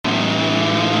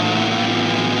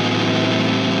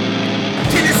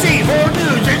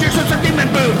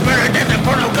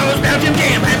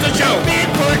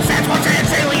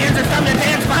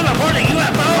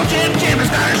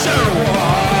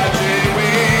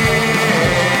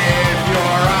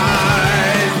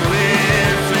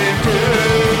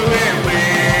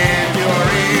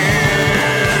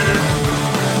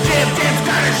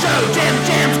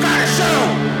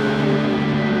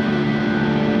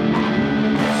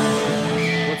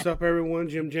What's up, everyone?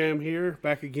 Jim Jam here,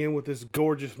 back again with this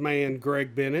gorgeous man,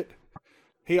 Greg Bennett.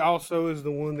 He also is the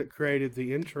one that created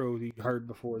the intro that you heard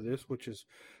before this, which is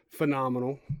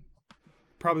phenomenal.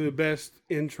 Probably the best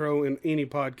intro in any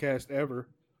podcast ever.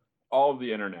 All of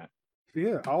the internet.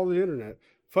 Yeah, all the internet.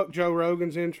 Fuck Joe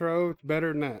Rogan's intro. It's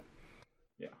better than that.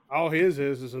 Yeah. All his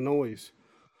is a noise.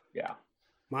 Yeah.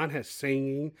 Mine has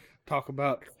singing, talk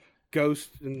about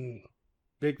ghosts and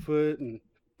Bigfoot and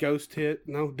ghost tit.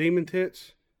 No, demon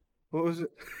tits. What was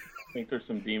it? I think there's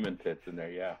some demon tits in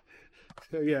there, yeah.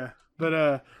 So, yeah.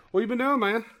 But what you been doing,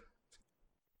 man?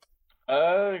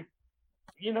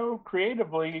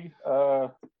 Creatively,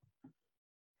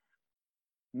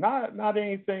 not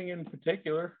anything in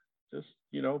particular. Just,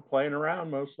 playing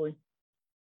around mostly.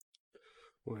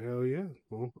 Well, hell yeah.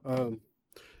 Well,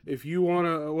 if you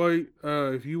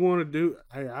wanna do,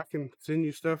 hey, I can send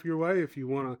you stuff your way if you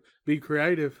wanna be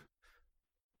creative.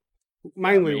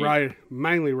 Mainly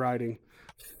writing.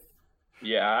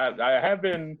 Yeah, I have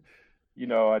been.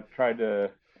 I tried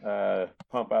to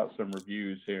pump out some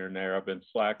reviews here and there. I've been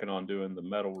slacking on doing the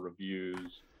metal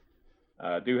reviews.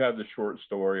 I do have the short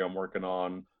story I'm working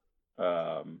on,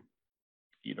 for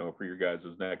your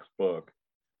guys' next book.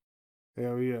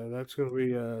 Hell yeah, that's gonna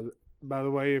be. By the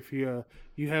way, if you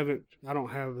haven't, I don't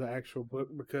have the actual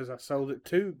book because I sold it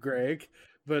to Greg,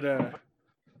 but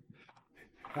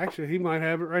actually he might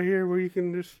have it right here where you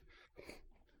can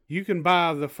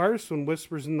buy the first one,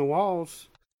 Whispers in the Walls,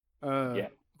 on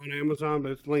Amazon,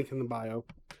 but it's linked in the bio.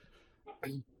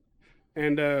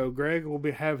 And Greg will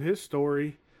have his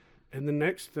story in the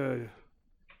next,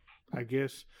 I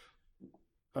guess,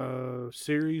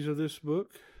 series of this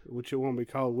book, which it won't be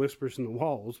called Whispers in the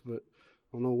Walls, but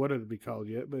I don't know what it'll be called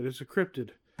yet. But it's a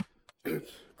cryptid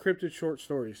short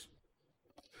stories.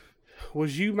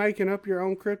 Was you making up your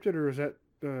own cryptid, or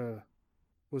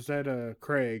was that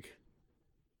Craig?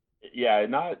 Yeah,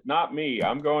 not me.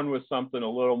 I'm going with something a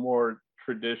little more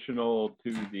traditional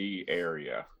to the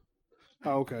area.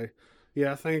 Oh, okay.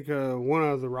 Yeah, I think one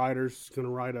of the writers is going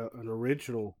to write an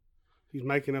original. He's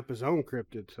making up his own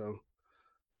cryptid, so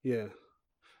yeah.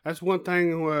 That's one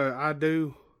thing I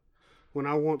do when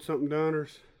I want something done,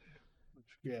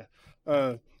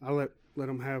 I let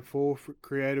them have full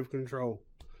creative control.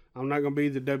 I'm not going to be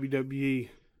the WWE.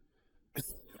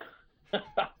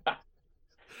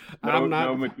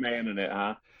 No McMahon in it,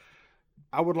 huh?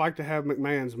 I would like to have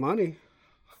McMahon's money.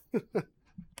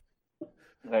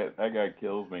 That guy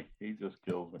kills me. He just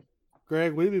kills me.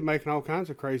 Greg, we'd be making all kinds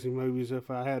of crazy movies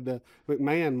if I had the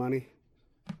McMahon money.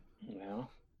 Well,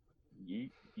 you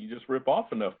just rip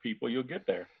off enough people, you'll get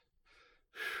there.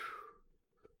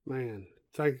 Man,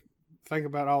 think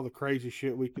about all the crazy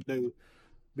shit we could do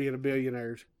being a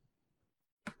billionaires.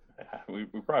 We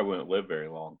probably wouldn't live very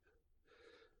long.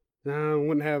 No, we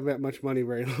wouldn't have that much money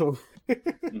very long.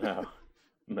 No.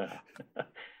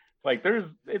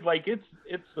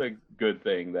 It's a good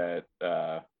thing that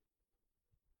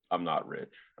I'm not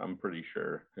rich. I'm pretty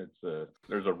sure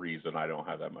there's a reason I don't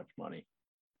have that much money.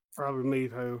 Probably me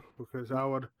too, because I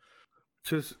would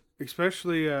just,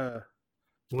 especially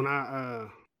when I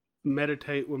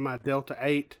meditate with my Delta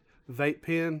 8 vape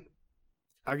pen,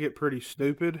 I get pretty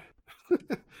stupid.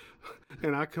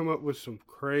 And I come up with some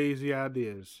crazy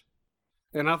ideas.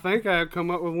 And I think I come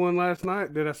up with one last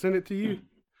night. Did I send it to you?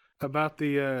 About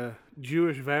the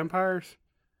Jewish vampires?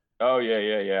 Oh, yeah.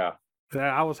 Yeah,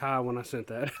 I was high when I sent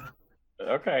that.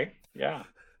 Okay, yeah.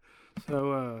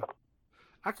 So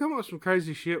I come up with some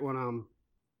crazy shit when I'm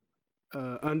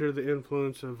under the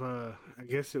influence of, I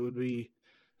guess it would be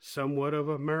somewhat of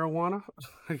a marijuana,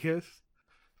 I guess.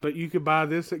 But you could buy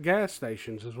this at gas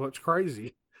stations is what's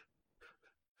crazy.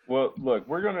 Well, look,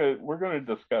 we're gonna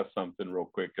discuss something real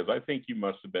quick because I think you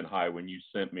must have been high when you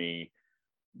sent me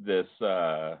this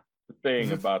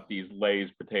thing about these Lay's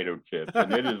potato chips,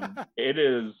 and it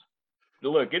is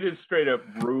straight up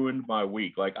ruined my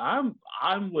week. Like I'm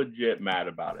legit mad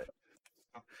about it.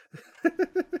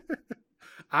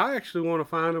 I actually want to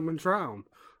find them and try them,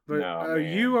 but no,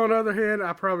 you, on the other hand,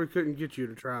 I probably couldn't get you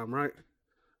to try them, right?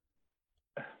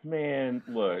 Man,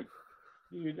 look,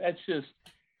 dude,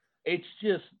 it's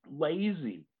just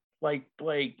lazy. Like,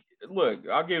 look,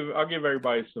 I'll give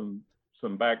everybody some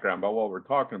background about what we're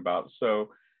talking about.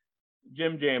 So,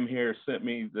 JimJamHere sent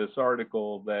me this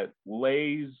article that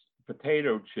Lay's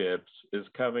potato chips is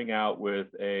coming out with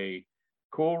a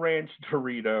Cool Ranch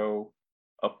Dorito,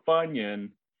 a Funyun,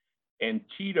 and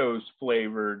Cheetos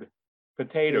flavored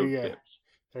potato chips.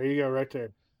 There you go, right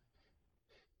there.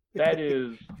 That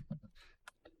is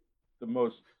the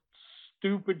most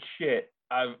stupid shit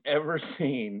I've ever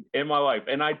seen in my life.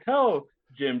 And I tell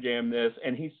Jim Jam this,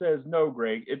 and he says, no,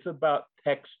 Greg, it's about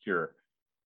texture.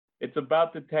 It's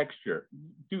about the texture.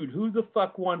 Dude, who the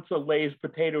fuck wants a Lay's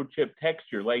potato chip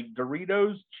texture? Like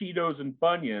Doritos, Cheetos, and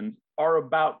Funyuns are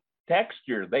about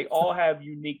texture. They all have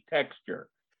unique texture.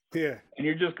 Yeah. And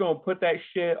you're just going to put that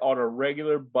shit on a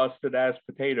regular busted ass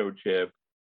potato chip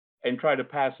and try to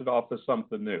pass it off as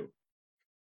something new.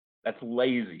 That's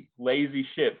lazy. Lazy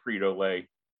shit, Frito-Lay.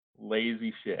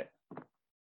 Lazy shit.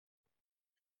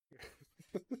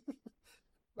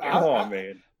 Come on,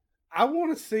 man. I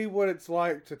want to see what it's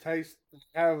like to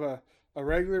have a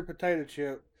regular potato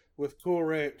chip with Cool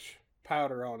Ranch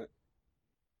powder on it.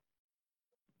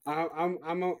 I'm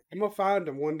gonna find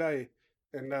them one day,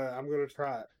 and I'm gonna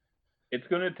try it. It's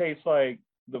gonna taste like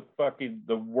the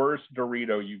worst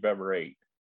Dorito you've ever ate.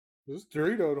 This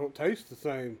Dorito don't taste the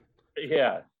same.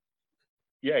 Yeah,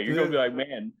 you're gonna be like,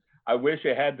 man, I wish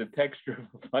it had the texture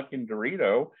of a fucking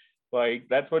Dorito. Like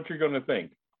that's what you're gonna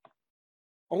think.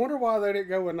 I wonder why they didn't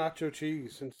go with nacho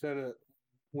cheese instead of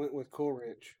went with Cool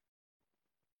Ranch.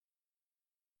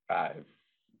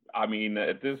 I mean,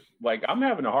 at this, like, I'm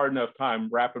having a hard enough time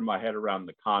wrapping my head around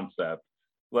the concept,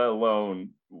 let alone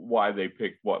why they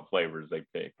picked what flavors they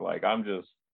picked. Like, I'm just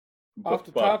off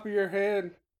the top of your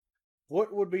head,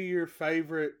 what would be your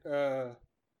favorite? No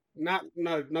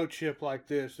chip like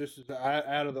this. This is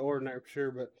out of the ordinary for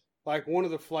sure, but like one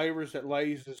of the flavors that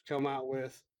Lay's has come out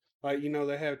with. Like,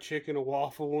 they have chicken and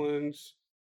waffle ones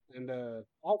and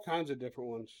all kinds of different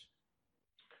ones.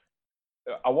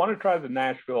 I want to try the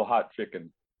Nashville hot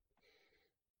chicken.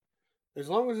 As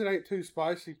long as it ain't too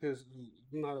spicy, because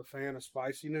I'm not a fan of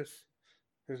spiciness.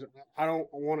 Because I don't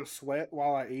want to sweat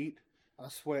while I eat. I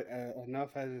sweat enough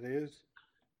as it is.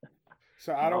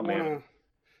 So I don't want to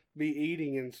be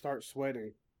eating and start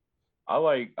sweating. I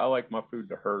like my food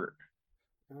to hurt.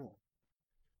 Oh.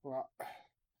 Well,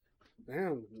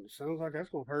 damn, sounds like that's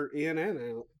going to hurt in and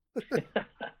out.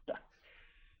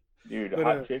 Dude,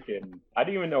 hot chicken. I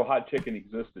didn't even know hot chicken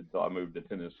existed until I moved to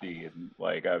Tennessee, and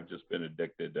like I've just been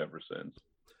addicted ever since.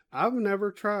 I've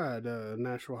never tried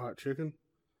Nashville hot chicken.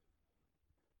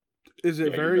 Is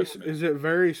it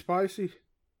very spicy?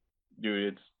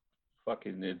 Dude,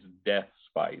 it's death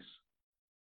spice.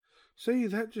 See,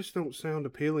 that just don't sound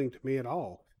appealing to me at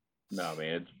all. No,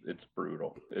 man, it's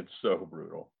brutal. It's so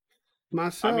brutal.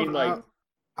 Myself, I mean, like,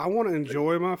 I want to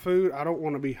enjoy my food. I don't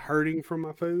want to be hurting from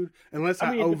my food unless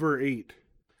I overeat.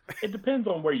 It depends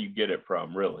on where you get it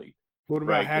from, really. What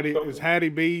about Hattie? Is Hattie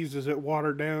B's? Is it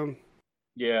watered down?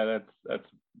 Yeah, that's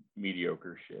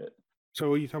mediocre shit.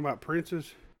 So are you talking about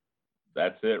Prince's?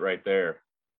 That's it right there.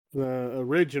 The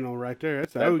original right there.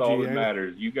 That's OG, all that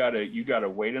matters. You gotta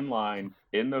wait in line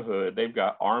in the hood. They've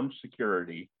got armed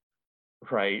security,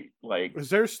 right? Like, is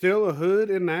there still a hood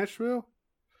in Nashville?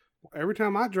 Every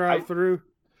time I drive through,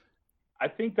 I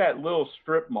think that little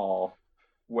strip mall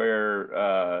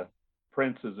where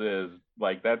Prince's is,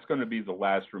 like, that's going to be the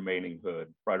last remaining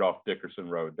hood right off Dickerson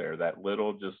Road there. That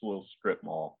little strip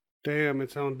mall. Damn,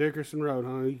 it's on Dickerson Road,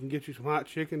 huh? You can get you some hot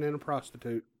chicken and a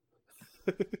prostitute.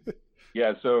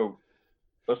 Yeah, so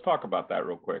let's talk about that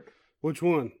real quick. Which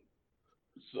one?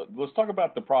 So let's talk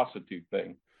about the prostitute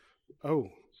thing. Oh,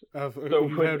 so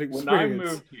when I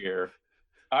moved here,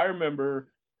 I remember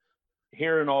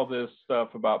hearing all this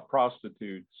stuff about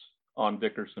prostitutes on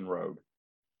Dickerson Road,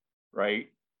 right?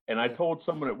 And I told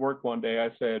someone at work one day, I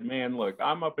said, man, look,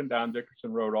 I'm up and down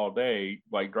Dickerson Road all day,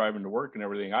 like driving to work and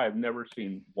everything. I have never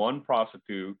seen one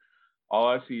prostitute. All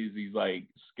I see is these like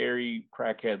scary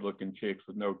crackhead looking chicks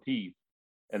with no teeth.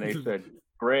 And they said,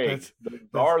 Greg, those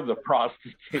are the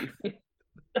prostitutes.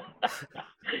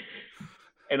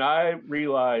 And I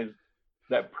realized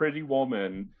that Pretty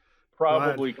Woman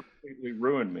probably completely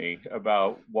ruined me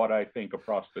about what I think a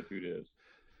prostitute is.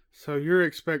 So your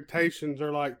expectations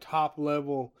are like top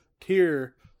level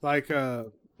tier, like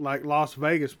Las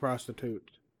Vegas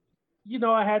prostitutes.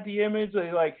 I had the image.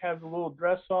 They like have the little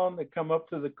dress on. They come up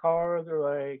to the car. They're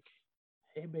like,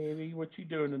 "Hey, baby, what you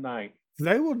doing tonight?"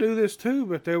 They will do this too,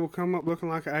 but they will come up looking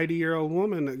like an 80-year-old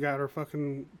woman that got her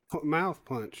fucking mouth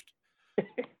punched.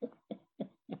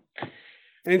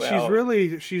 And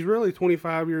she's really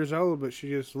 25 years old, but she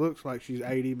just looks like she's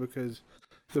 80 because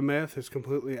the meth has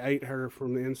completely ate her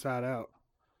from the inside out.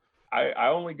 I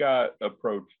only got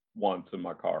approached once in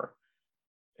my car.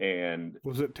 And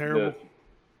was it terrible?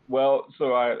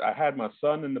 So I had my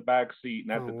son in the back seat,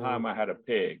 and at the time I had a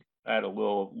pig. I had a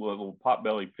little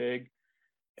potbelly pig,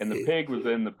 and the pig was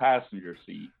in the passenger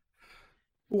seat.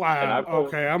 Wow.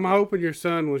 Okay, I'm hoping your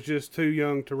son was just too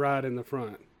young to ride in the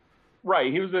front.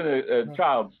 Right, he was in a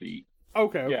child seat.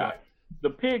 Okay. Yeah, the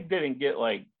pig didn't get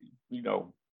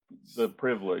the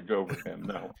privilege over him.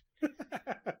 No.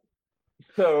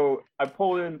 So I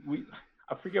pulled in.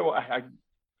 I forget what I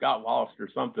got lost or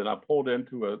something. I pulled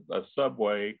into a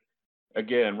Subway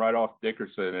again right off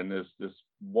Dickerson, and this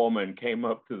woman came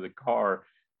up to the car,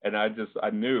 and I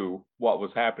knew what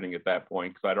was happening at that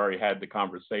point because I'd already had the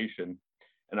conversation,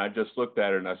 and I just looked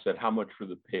at her and I said, "How much for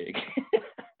the pig?"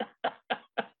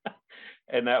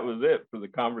 And that was it for the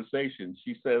conversation.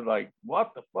 She said like,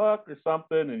 "What the fuck?" or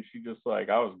something, and she just like,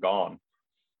 I was gone.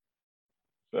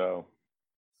 So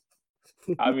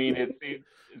I mean, it seems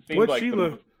What'd like she the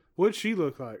look? most. What'd she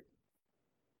look like?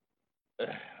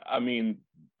 I mean,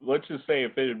 let's just say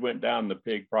if it had went down, the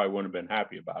pig probably wouldn't have been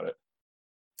happy about it.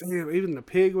 Damn, even the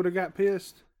pig would have got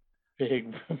pissed.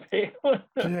 Pig, pig would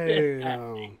have been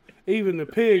Damn, even the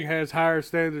pig has higher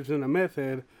standards than a meth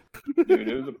head. dude.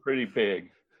 It was a pretty pig.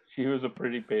 She was a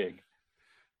pretty pig.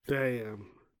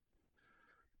 Damn.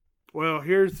 Well,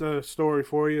 here's the story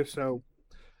for you. So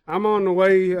I'm on the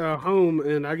way home,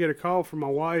 and I get a call from my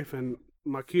wife, and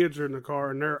my kids are in the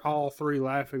car, and they're all three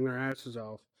laughing their asses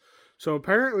off. So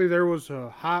apparently there was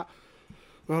a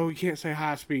well, we can't say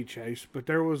high speed chase, but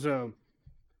there was a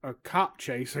cop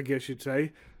chase, I guess you'd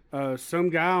say. Some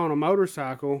guy on a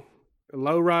motorcycle, a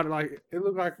low rider, like it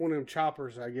looked like one of them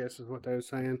choppers, I guess is what they were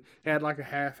saying. Had like a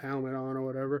half helmet on or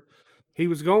whatever. He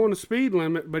was going the speed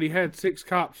limit, but he had six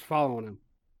cops following him.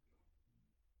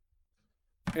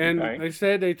 And Okay. they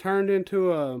said they turned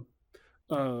into a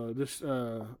this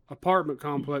apartment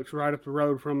complex right up the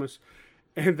road from us,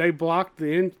 and they blocked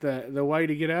the way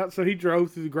to get out. So he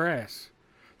drove through the grass.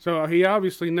 So he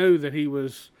obviously knew that he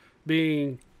was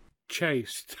being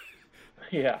chased.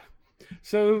 Yeah.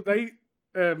 So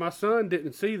my son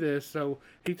didn't see this, so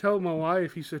he told my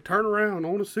wife. He said, "Turn around, I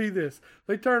want to see this."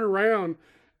 They turn around,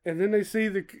 and then they see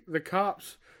the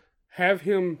cops have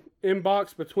him in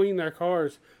box between their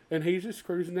cars, and he's just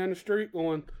cruising down the street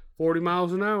going 40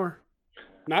 miles an hour,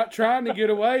 not trying to get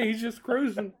away. He's just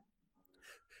cruising.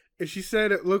 And she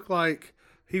said it looked like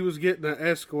he was getting an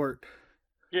escort.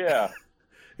 Yeah.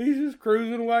 He's just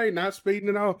cruising away, not speeding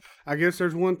at all. I guess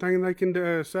there's one thing they can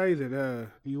say that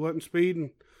he wasn't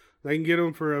speeding. They can get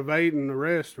him for evading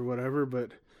arrest or whatever,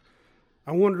 but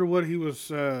I wonder what he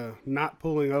was not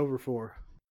pulling over for.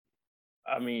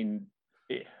 I mean,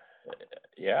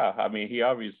 yeah. I mean, he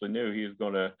obviously knew he was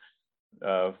going to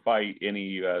fight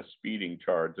any speeding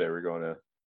charge they were going to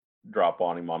drop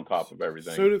on him on top of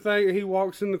everything. Soon as he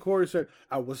walks in the court, he said,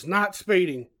 "I was not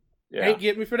speeding. Yeah. Ain't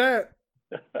get me for that."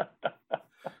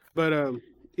 But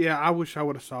yeah, I wish I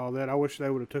would have saw that. I wish they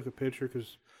would have took a picture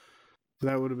because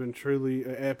that would have been truly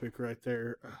epic right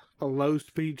there. A low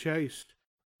speed chase.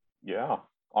 Yeah,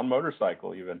 on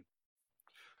motorcycle even.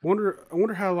 I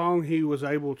wonder how long he was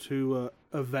able to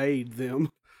evade them.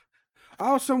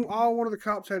 All one of the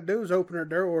cops had to do was open their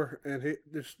door and hit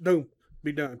just boom,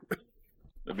 be done.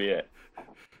 That'd be it.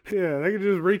 Yeah, they could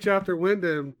just reach out their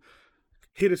window and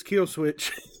hit his kill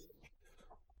switch.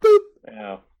 Boop.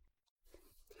 Yeah.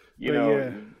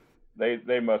 Yeah.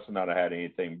 They must not have had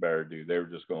anything better to do. They were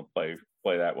just going to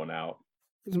play that one out.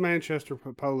 It's Manchester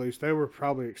police. They were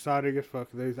probably excited as fuck.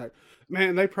 They was like,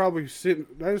 man, they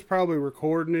was probably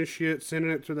recording this shit, sending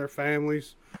it to their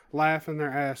families, laughing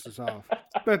their asses off.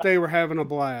 Bet they were having a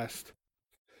blast.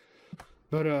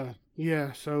 But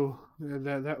yeah, so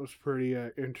that was pretty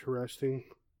interesting.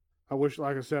 I wish,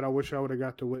 like I said, I wish I would have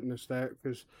got to witness that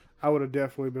because I would have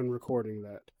definitely been recording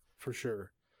that for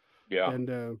sure. Yeah.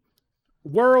 And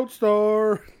World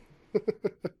Star.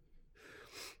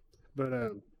 But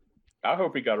I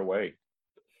hope he got away.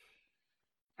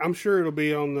 I'm sure it'll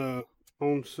be on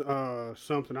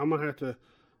something. I'm gonna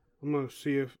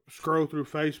scroll through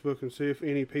Facebook and see if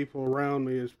any people around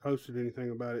me has posted anything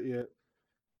about it yet.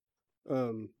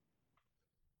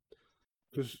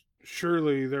 Because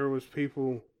surely there was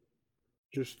people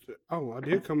I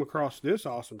did come across this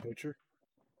awesome picture.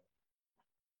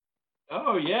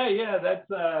 Oh yeah, that's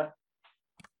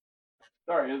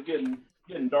sorry, it's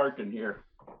getting dark in here.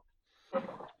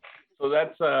 So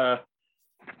that's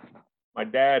my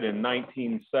dad in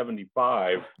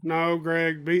 1975. No,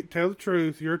 Greg, tell the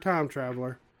truth. You're a time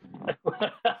traveler.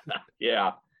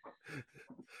 Yeah.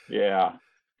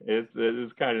 It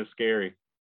is kind of scary.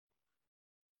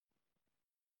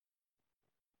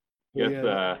 Yes.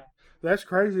 Yeah, that's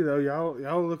crazy though.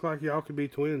 Y'all look like y'all could be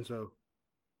twins though.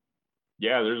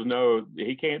 Yeah,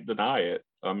 he can't deny it.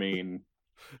 I mean,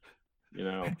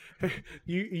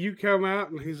 you come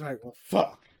out and he's like, well,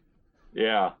 fuck.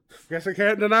 Yeah. Guess I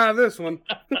can't deny this one.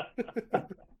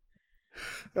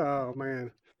 Oh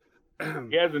man.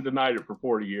 He hasn't denied it for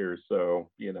 40 years, so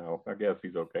I guess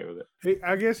he's okay with it.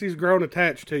 I guess he's grown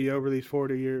attached to you over these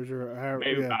 40 years, or however.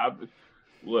 Maybe. Yeah.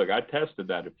 Look, I tested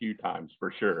that a few times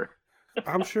for sure.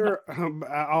 I'm sure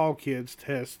all kids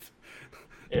test.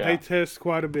 They Yeah. test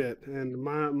quite a bit, and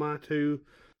my two,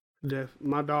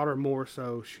 my daughter more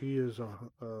so. She is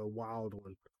a wild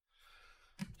one.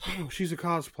 She's a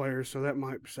cosplayer, so that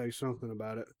might say something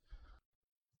about it.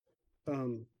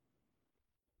 Um,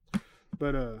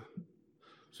 but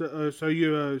so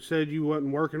you said you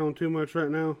wasn't working on too much right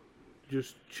now,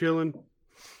 just chilling.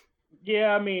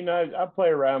 Yeah, I mean, I play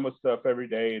around with stuff every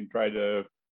day and try to,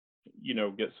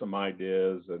 get some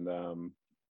ideas and,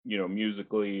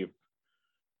 musically, if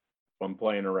I'm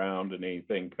playing around and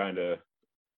anything kind of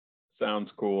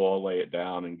sounds cool, I'll lay it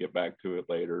down and get back to it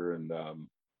later. And,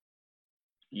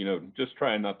 just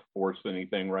trying not to force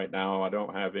anything right now. I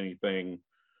don't have anything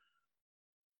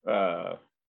uh,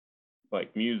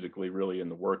 like musically really in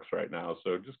the works right now.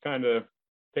 So just kind of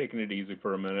taking it easy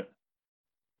for a minute.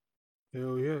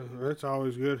 Hell yeah, that's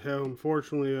always good. Hell,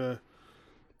 unfortunately,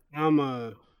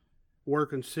 I'm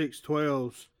working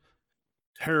 6/12s.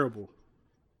 Terrible.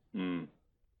 Mm.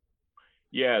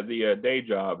 Yeah, the day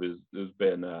job has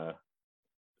been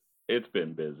it's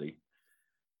been busy.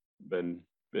 Been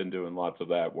doing lots of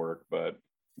that work, but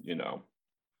you know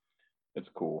it's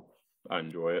cool. I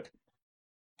enjoy it.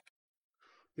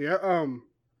 Yeah.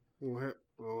 Well,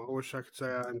 I wish I could say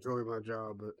I enjoy my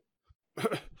job,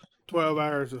 but 12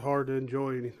 hours is hard to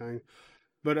enjoy anything.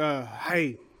 But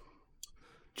hey,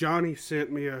 Johnny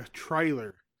sent me a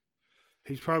trailer.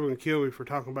 He's probably gonna kill me for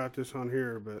talking about this on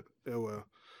here, but oh well.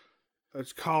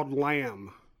 It's called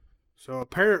Lamb. So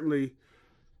apparently,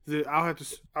 I'll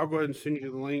go ahead and send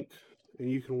you the link, and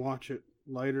you can watch it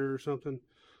later or something.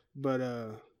 But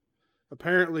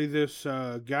apparently, this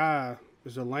guy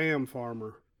is a lamb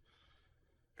farmer,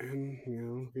 and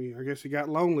I guess he got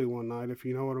lonely one night, if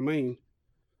you know what I mean.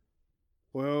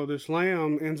 Well, this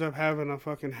lamb ends up having a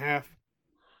fucking half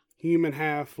human,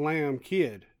 half lamb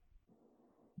kid.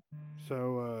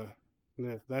 So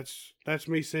yeah, that's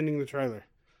me sending the trailer.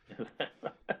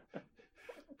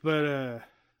 But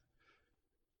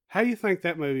how do you think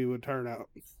that movie would turn out?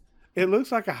 It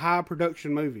looks like a high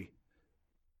production movie.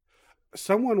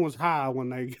 Someone was high when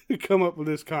they come up with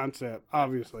this concept,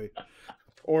 obviously,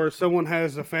 or someone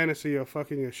has a fantasy of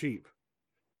fucking a sheep.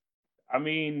 I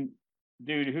mean,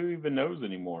 dude, who even knows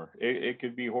anymore? It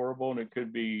could be horrible and it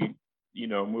could be,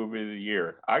 movie of the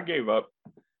year. I gave up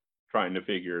trying to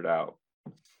figure it out.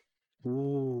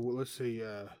 Ooh, let's see.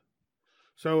 I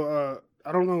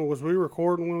don't know. Was we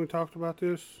recording when we talked about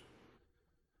this?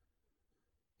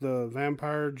 The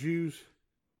vampire Jews.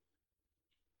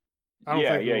 I don't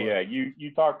Yeah, think we yeah, were. yeah.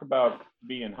 You talked about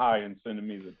being high and sending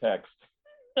me the text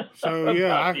So yeah,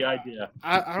 about the idea.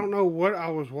 I don't know what I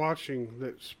was watching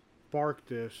that sparked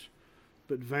this,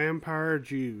 but vampire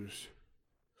Jews.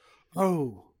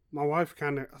 Oh, my wife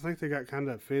I think they got kind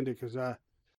of offended because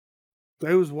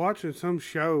they was watching some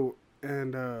show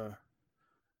and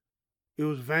it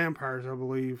was vampires, I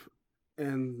believe,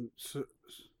 and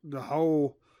the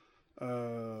whole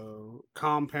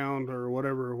compound or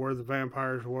whatever where the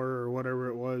vampires were or whatever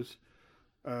it was,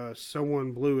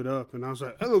 someone blew it up, and I was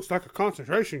like, that looks like a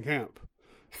concentration camp.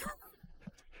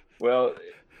 Well,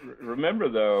 remember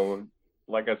though,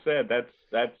 like I said,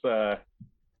 that's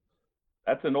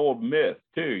an old myth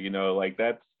too. Like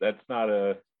that's not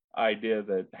a idea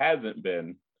that hasn't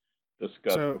been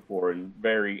discussed So before in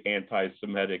very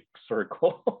anti-Semitic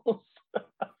circles.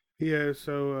 yeah,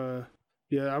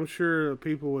 yeah, I'm sure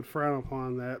people would frown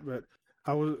upon that, but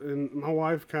and my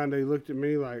wife kind of looked at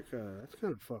me like, that's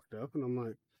kind of fucked up, and I'm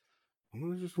like,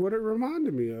 well, it's just what it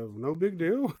reminded me of. No big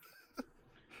deal.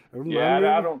 It Yeah, reminded me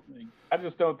I of. don't think I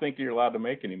just don't think you're allowed to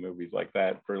make any movies like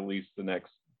that for at least the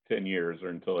next 10 years or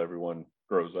until everyone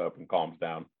grows up and calms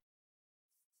down.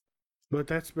 But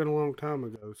that's been a long time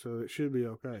ago, so it should be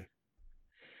okay.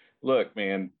 Look,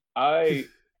 man,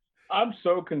 I'm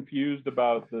so confused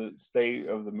about the state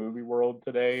of the movie world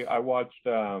today. I watched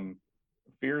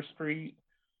Fear Street,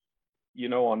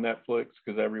 on Netflix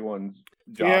because everyone's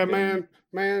Yeah, jobbing.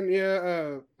 man,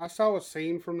 yeah. I saw a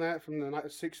scene from the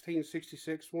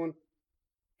 1666 one,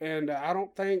 and I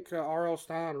don't think R.L.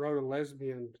 Stein wrote a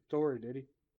lesbian story, did he?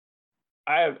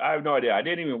 I have no idea. I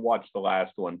didn't even watch the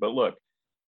last one, but look,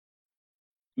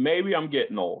 maybe I'm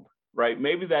getting old, right?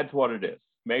 Maybe that's what it is.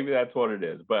 Maybe that's what it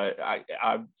is. But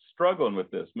I'm struggling with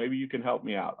this. Maybe you can help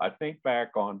me out. I think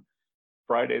back on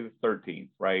Friday the 13th,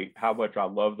 right? How much I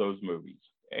love those movies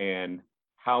and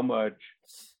how much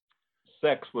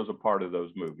sex was a part of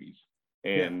those movies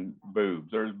Yeah, and boobs.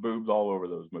 There's boobs all over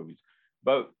those movies.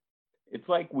 But it's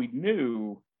like we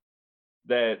knew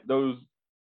that those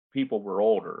people were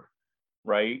older,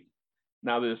 right?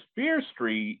 Now, this Fear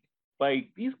Street, Like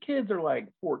these kids are like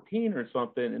 14 or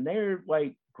something, and they're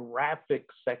like graphic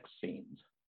sex scenes.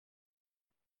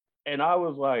 And I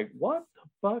was like, what the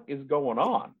fuck is going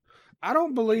on? I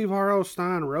don't believe R.L.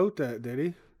 Stein wrote that, did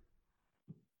he?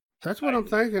 That's what I'm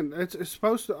thinking. It's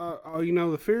supposed to,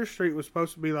 the Fear Street was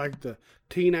supposed to be like the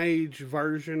teenage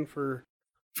version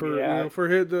Yeah, for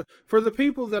the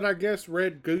people that I guess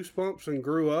read Goosebumps and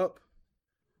grew up.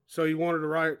 So he wanted to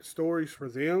write stories for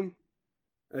them.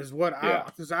 Is what yeah,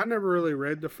 because I never really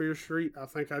read the Fear Street. I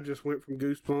think I just went from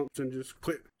Goosebumps and just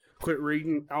quit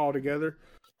reading altogether.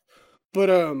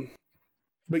 But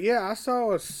but yeah, I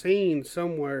saw a scene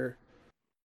somewhere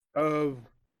of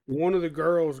one of the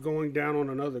girls going down on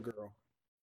another girl.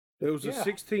 It was a yeah.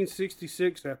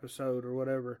 1666 episode or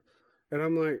whatever, and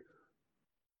I'm like,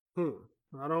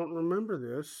 I don't remember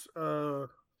this.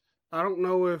 I don't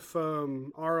know if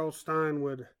R.L. Stein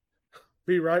would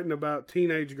be writing about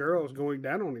teenage girls going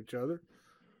down on each other.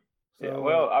 Yeah, So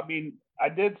well, I mean, I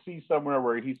did see somewhere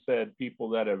where he said people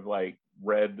that have like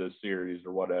read the series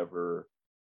or whatever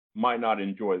might not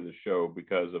enjoy the show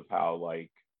because of how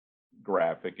like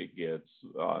graphic it gets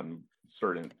on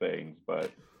certain things.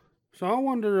 But so I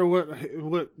wonder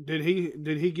what did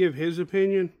he give his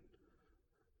opinion?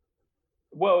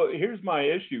 well, here's my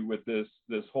issue with this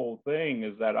whole thing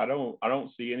is that I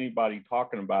don't see anybody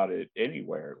talking about it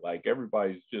anywhere. Like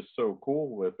everybody's just so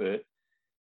cool with it,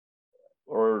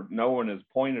 or no one has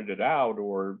pointed it out,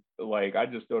 or like I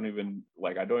don't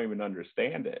even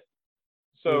understand it.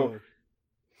 So Yeah.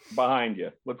 behind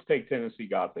you, let's take Tennessee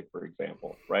Gothic for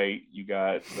example, right? You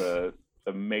got the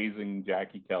amazing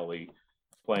Jackie Kelly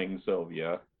playing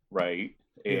Sylvia, right?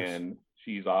 Yes. And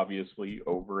she's obviously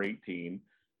over 18.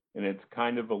 And it's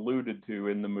kind of alluded to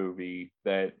in the movie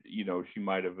that, she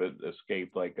might have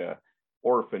escaped like a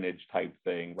orphanage type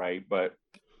thing, right? But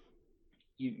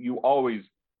you always,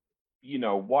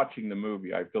 watching the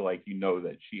movie, I feel like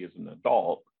that she is an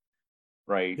adult,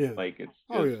 right? Yeah. Like it's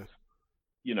Oh just, yeah.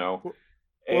 you know, Well,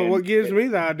 and what gives me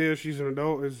the idea she's an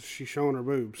adult is she's showing her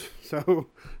boobs. So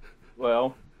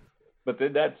well, but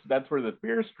then that's where the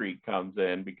Fear Street comes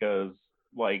in because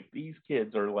like these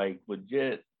kids are like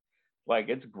legit, like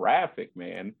it's graphic,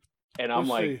 man. And I'm let's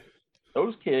like, see.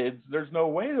 those kids, there's no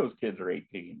way those kids are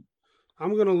 18.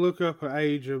 I'm gonna look up the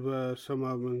age of some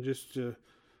of them just to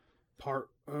part.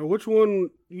 Which one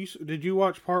did you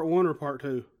watch? Part one or part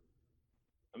two?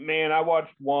 Man, I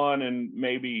watched one and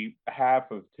maybe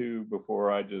half of two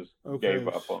before I just gave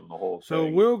Okay. up on the whole So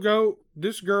thing. we'll go.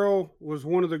 This girl was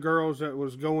one of the girls that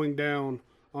was going down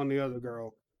on the other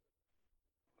girl.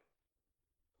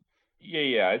 Yeah,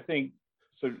 yeah, I think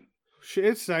so.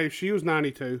 It's safe. She was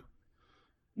 92.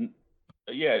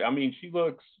 Yeah, I mean, she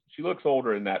looks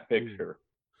older in that Mm. picture.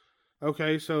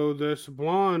 Okay, so this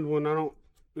blonde one, I don't.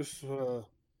 This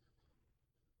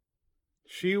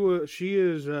she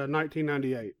is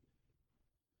 1998.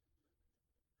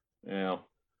 Yeah,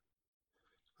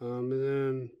 And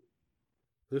then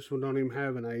this one don't even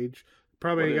have an age.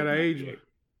 Probably what ain't got is an age. 98?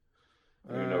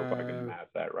 I don't even know if I can Uh,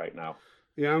 math that right now.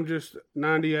 yeah, I'm just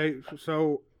 98.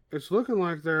 So it's looking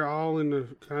like they're all in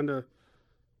the kind of.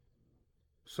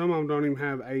 Some of them don't even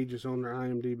have ages on their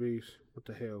IMDb's. What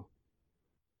the hell?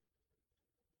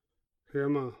 Here,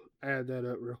 I'm gonna add that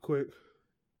up real quick.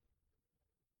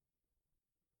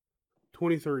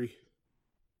 23.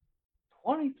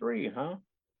 23, huh?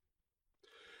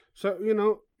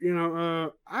 So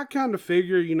I kind of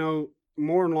figure,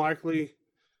 more than likely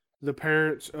the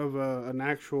parents of an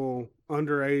actual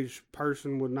underage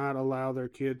person would not allow their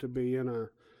kid to be in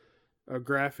a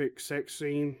graphic sex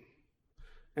scene,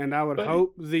 and I would But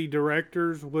hope the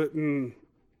directors wouldn't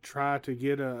try to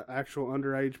get an actual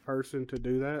underage person to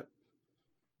do that.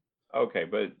 okay,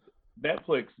 but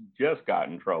Netflix just got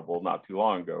in trouble not too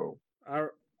long ago I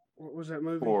what was that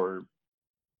movie? for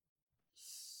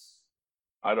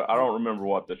I don't remember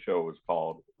what the show was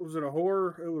called. Was it a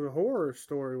horror? It was a horror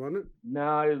story, wasn't it?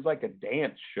 No, it was like a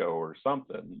dance show or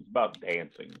something. It's about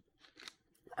dancing,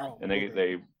 Oh, and they okay.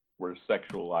 they were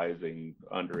sexualizing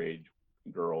underage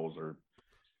girls, or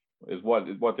is what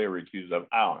they were accused of.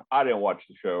 I don't know. I didn't watch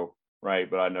the show, right?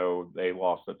 But I know they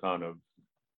lost a ton of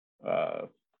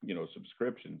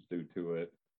subscriptions due to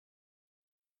it.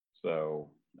 So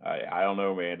I don't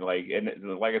know, man. Like and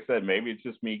like I said, maybe it's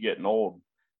just me getting old.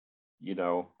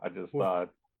 I just Well,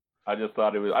 thought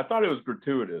it was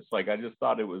gratuitous. Like I just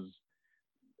thought it was,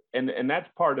 and that's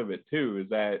part of it too, is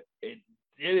that it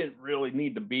didn't really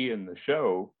need to be in the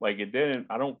show. Like it didn't.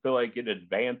 I don't feel like it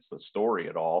advanced the story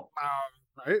at all.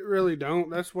 it really don't.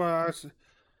 That's why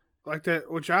like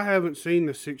that, which I haven't seen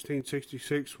the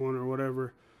 1666 one or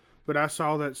whatever, but I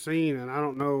saw that scene and I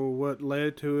don't know what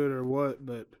led to it or what,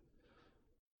 but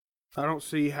I don't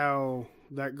see how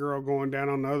that girl going down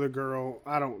on the other girl.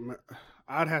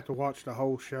 I'd have to watch the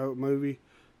whole movie,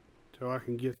 till I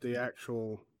can get the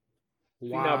actual See,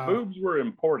 now why. boobs were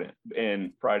important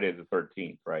in Friday the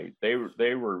 13th, right? They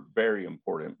were very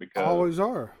important because Always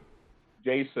are.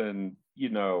 Jason,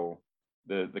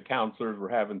 the counselors were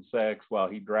having sex while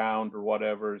he drowned or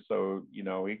whatever. So,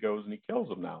 he goes and he kills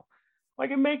them now.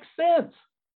 Like, it makes sense.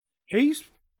 He's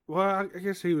well, I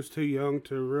guess he was too young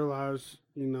to realize.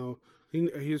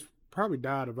 He's probably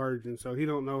died a virgin, so he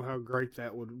don't know how great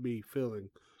that would be feeling.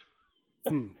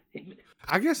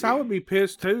 I guess I would be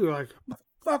pissed too. Like,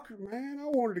 fucker, man, I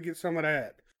wanted to get some of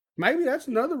that. Maybe that's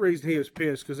another reason he was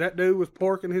pissed, because that dude was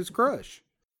porking his crush.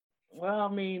 Well, I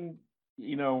mean,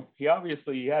 he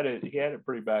obviously he had it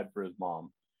pretty bad for his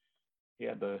mom. He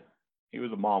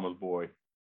was a mama's boy.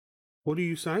 What are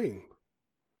you saying?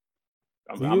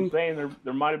 I'm saying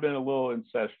there might have been a little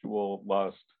incestual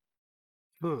lust.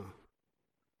 Huh?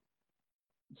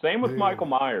 Same with Man. Michael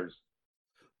Myers.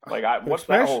 Like, what's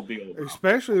that whole deal about?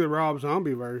 Especially the Rob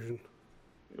Zombie version.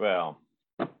 Well,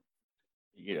 I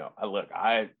liked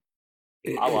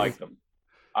him.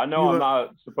 I know I'm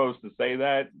not supposed to say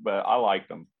that, but I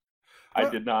liked him. I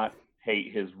did not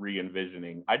hate his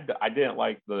re-envisioning. I didn't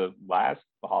like the last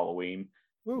Halloween.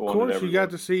 Well, of course, you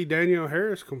got to see Danielle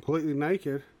Harris completely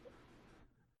naked.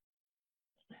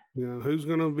 Who's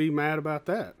going to be mad about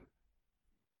that?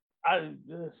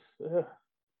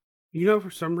 For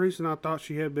some reason, I thought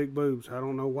she had big boobs. I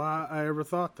don't know why I ever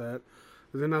thought that.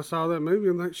 But then I saw that movie,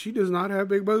 and like, she does not have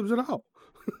big boobs at all.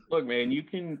 Look, man, you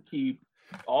can keep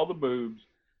all the boobs.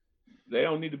 They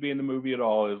don't need to be in the movie at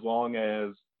all, as long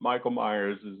as Michael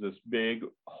Myers is this big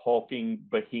hulking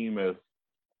behemoth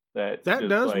that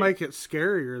does make it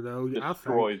scarier, though.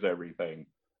 Destroys everything.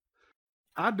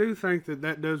 I do think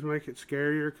that does make it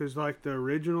scarier, because like the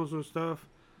originals and stuff,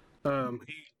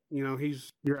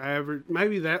 he's your average.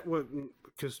 Maybe that wouldn't,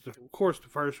 because of course the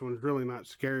first one's really not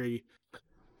scary.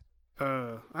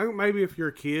 I think maybe if you're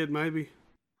a kid, maybe,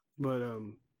 but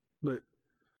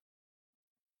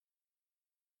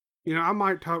I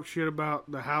might talk shit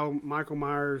about the how Michael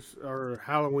Myers or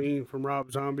Halloween from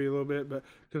Rob Zombie a little bit, but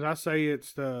because I say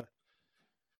it's the,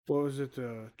 what was it?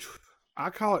 I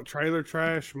call it trailer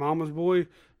trash, mama's boy,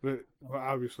 but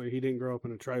obviously he didn't grow up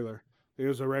in a trailer. It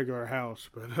was a regular house.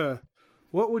 But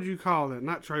what would you call that?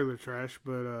 Not trailer trash,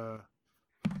 but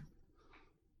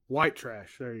white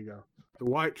trash. There you go. The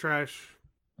white trash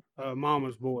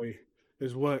mama's boy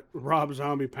is what Rob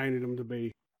Zombie painted him to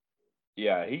be.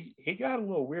 Yeah, he got a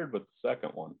little weird with the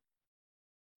second one.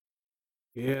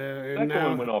 Yeah, and second now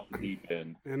one went off the deep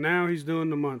end. And now he's doing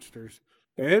the monsters.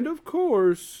 And of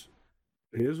course,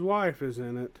 his wife is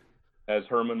in it. As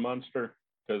Herman Munster,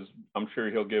 because I'm sure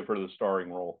he'll give her the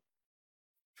starring role.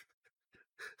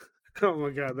 Oh my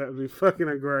god, that would be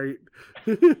fucking great.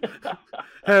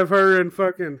 Have her in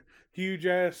fucking huge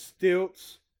ass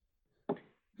stilts.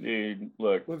 Dude,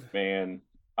 look, man,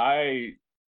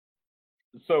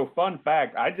 so fun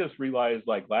fact, I just realized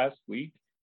like last week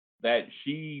that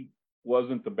she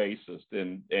wasn't the bassist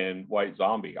in White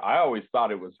Zombie. I always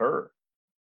thought it was her.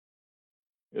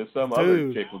 It's some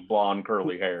other chick with blonde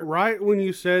curly hair. Right when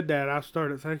you said that, I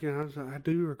started thinking, I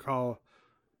do recall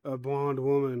a blonde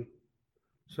woman.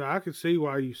 So I could see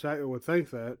why you would think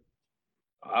that.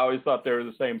 I always thought they were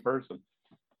the same person.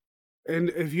 And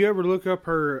if you ever look up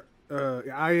her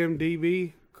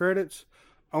IMDb credits,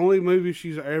 only movie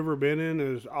she's ever been in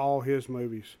is all his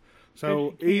movies.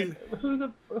 So who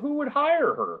would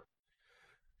hire her?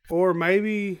 Or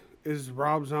maybe is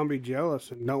Rob Zombie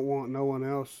jealous and don't want no one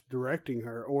else directing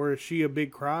her? Or is she a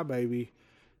big crybaby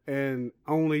and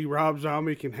only Rob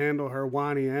Zombie can handle her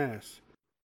whiny ass?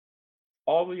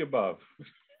 All the above.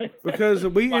 Because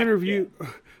we interviewed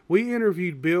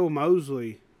Bill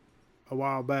Moseley a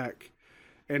while back,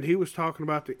 and he was talking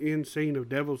about the end scene of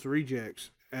Devil's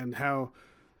Rejects and how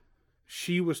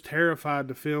she was terrified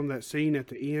to film that scene at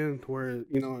the end where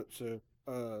it's a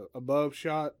above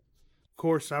shot. Of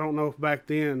course, I don't know if back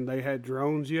then they had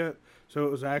drones yet, so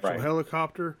it was an actual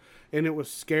helicopter, and it was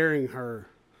scaring her,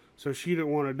 so she didn't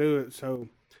want to do it. So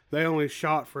they only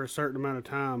shot for a certain amount of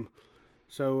time.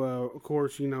 So of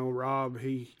course, Rob,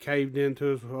 he caved into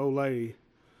his old lady.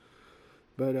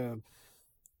 But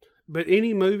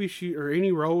any movie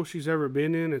any role she's ever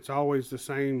been in, it's always the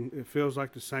same. It feels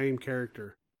like the same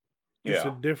character. It's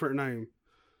a different name.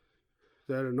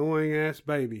 That annoying ass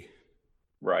baby.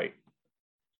 Right.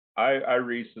 I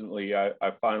recently I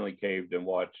finally caved and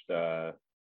watched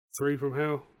Three from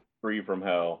Hell. Three from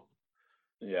Hell.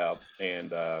 Yeah,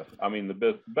 and I mean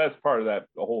the best part of the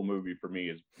whole movie for me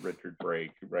is Richard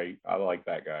Brake, right? I like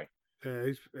that guy.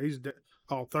 Yeah,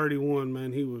 oh, 31,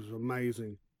 man. He was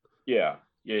amazing. Yeah.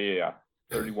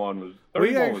 31 was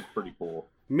We 31 was pretty cool.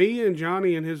 Me and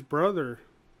Johnny and his brother,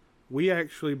 we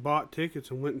actually bought tickets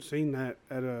and went and seen that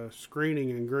at a screening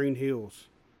in Green Hills.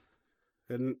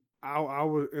 And I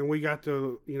was, and we got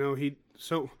to,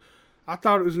 I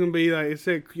thought it was going to be like it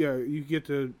said, you get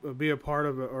to be a part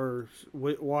of it or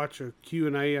watch a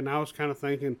Q&A, and I was kind of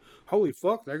thinking, holy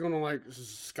fuck, they're going to like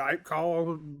Skype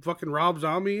call fucking Rob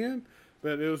Zombie in,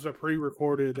 but it was a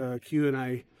pre-recorded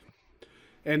Q&A,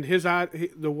 and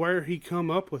the where he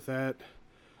come up with that,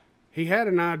 he had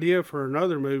an idea for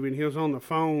another movie, and he was on the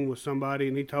phone with somebody,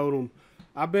 and he told him,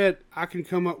 I bet I can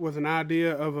come up with an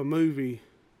idea of a movie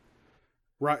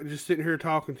right just sitting here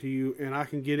talking to you, and I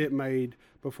can get it made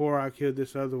before I killed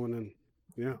this other one. And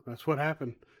yeah, that's what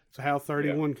happened. It's how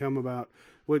 31 come about,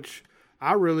 which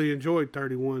I really enjoyed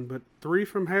 31, but 3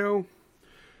 from Hell.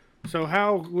 So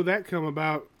how would that come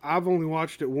about? I've only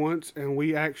watched it once, and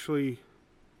we actually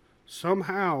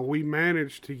somehow we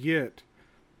managed to get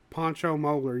Pancho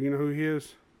Moeller. You know who he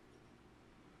is?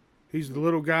 He's the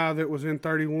little guy that was in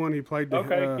 31. He played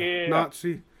the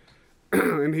Nazi,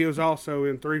 and he was also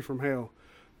in 3 from Hell.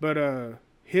 But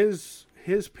his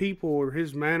people or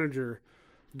his manager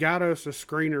got us a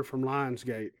screener from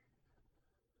Lionsgate.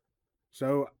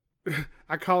 So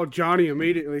I called Johnny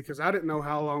immediately because I didn't know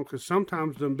how long. Because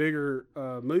sometimes the bigger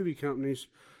movie companies,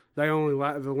 the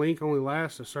link only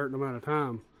lasts a certain amount of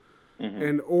time,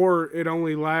 and or it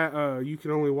only you can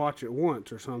only watch it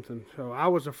once or something. So I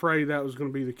was afraid that was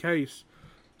going to be the case.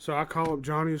 So I called up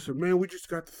Johnny and said, "Man, we just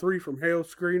got the 3 from Hell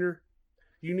screener.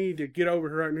 You need to get over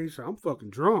here right now." He said, "I'm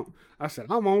fucking drunk." I said,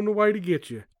 "I'm on the way to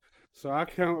get you." So I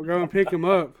can't go and pick him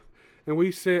up, and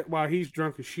we sat while he's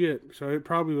drunk as shit. So it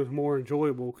probably was more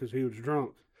enjoyable because he was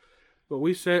drunk. But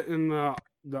we sat in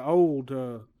the old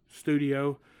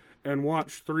studio and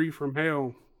watched 3 from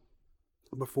Hell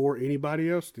before anybody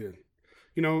else did.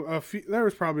 There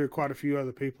was probably quite a few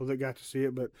other people that got to see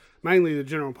it, but mainly the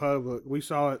general public. We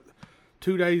saw it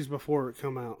 2 days before it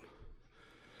come out.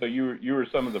 So you were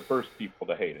some of the first people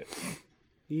to hate it.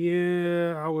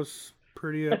 Yeah, I was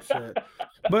pretty upset.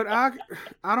 But I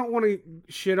don't want to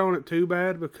shit on it too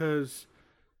bad because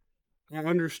I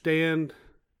understand,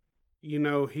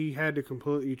 he had to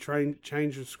completely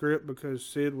change the script because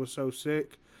Sid was so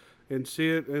sick. And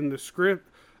the script,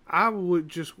 it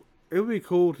would be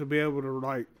cool to be able to,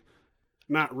 like,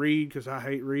 not read because I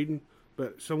hate reading,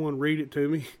 but someone read it to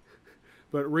me.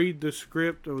 But read the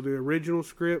script or the original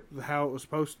script, how it was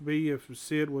supposed to be if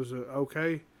Sid was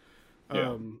okay.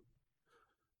 Yeah.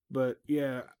 But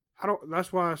yeah,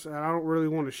 that's why I said I don't really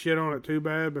want to shit on it too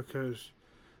bad because,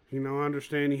 I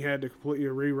understand he had to completely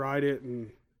rewrite it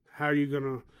and how are you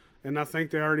gonna? And I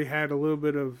think they already had a little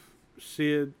bit of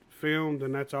Sid filmed,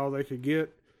 and that's all they could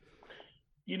get.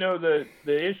 The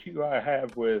issue I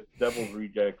have with Devil's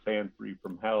Rejects and 3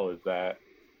 from Hell is that,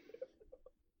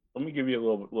 let me give you a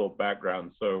little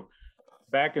background. So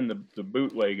back in the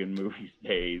bootlegging movies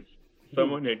days,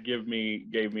 someone had gave me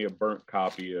a burnt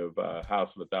copy of House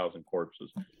of a Thousand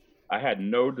Corpses. I had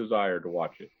no desire to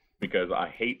watch it because I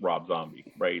hate Rob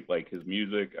Zombie, right? Like his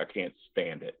music, I can't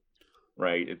stand it,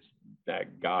 right? It's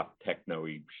that goth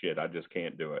techno-y shit. I just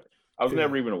can't do it. I was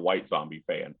never even a White Zombie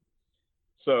fan.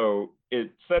 So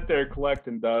it sat there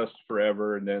collecting dust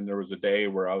forever. And then there was a day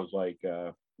where I was like,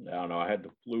 I don't know, I had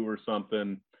the flu or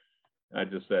something. I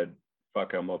just said,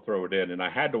 fuck, I'm going to throw it in. And I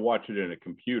had to watch it in a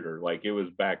computer. Like it was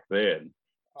back then,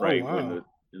 right? Wow. When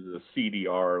the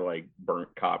CDR, like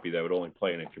burnt copy that would only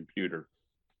play in a computer.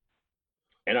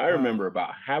 And I remember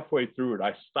about halfway through it,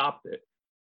 I stopped it.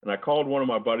 And I called one of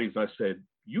my buddies and I said,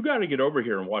 you got to get over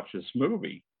here and watch this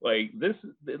movie. Like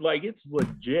it's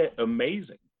legit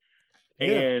amazing. Yeah.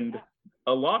 And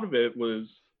a lot of it was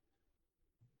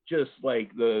just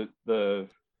like the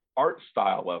art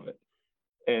style of it.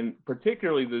 And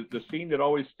particularly the scene that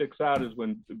always sticks out is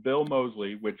when Bill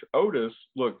Moseley, which Otis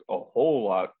looked a whole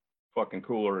lot fucking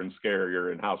cooler and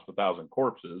scarier in House of a Thousand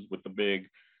Corpses with the big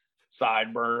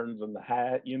sideburns and the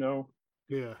hat,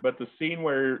 Yeah. But the scene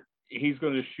where he's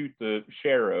going to shoot the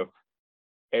sheriff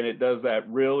and it does that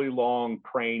really long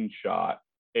crane shot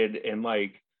and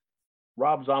like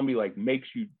Rob Zombie like makes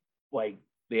you like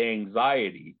the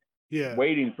anxiety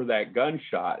waiting for that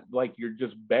gunshot, like you're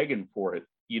just begging for it,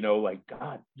 like,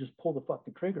 God, just pull the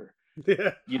fucking trigger.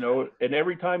 Yeah. And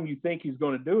every time you think he's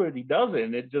going to do it, he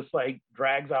doesn't. It just like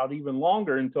drags out even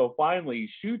longer until finally he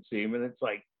shoots him. And it's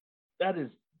like, that is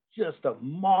just a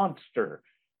monster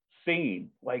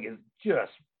scene. Like it's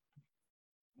just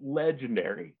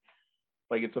legendary.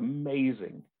 Like it's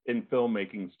amazing in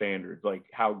filmmaking standards, like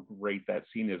how great that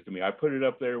scene is to me. I put it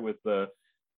up there with the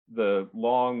the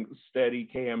long, steady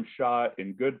cam shot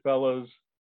in Goodfellas,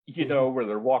 where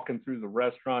they're walking through the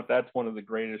restaurant. That's one of the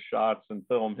greatest shots in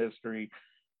film history.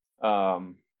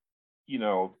 Um,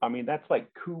 I mean, that's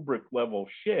like Kubrick level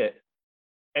shit.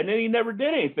 And then he never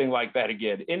did anything like that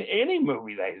again in any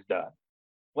movie that he's done.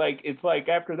 Like, it's like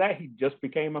after that, he just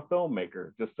became a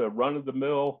filmmaker, just a run of the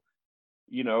mill,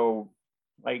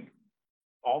 like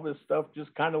all this stuff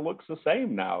just kind of looks the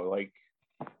same now. Like,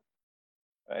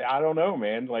 I don't know,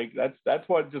 man. Like, that's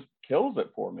what just kills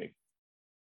it for me.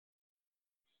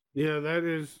 Yeah, that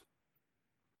is.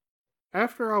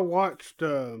 After I watched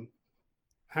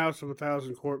House of a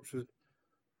Thousand Corpses,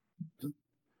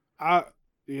 I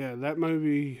yeah, that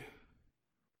movie.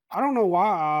 I don't know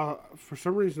why. For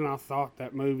some reason, I thought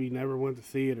that movie never went to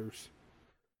theaters,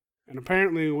 and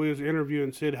apparently, we was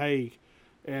interviewing Sid Haig,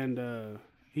 and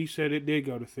he said it did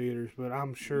go to theaters, but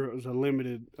I'm sure it was a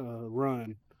limited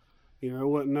run. It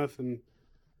wasn't nothing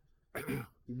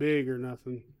big or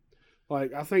nothing.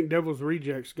 Like, I think Devil's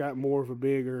Rejects got more of a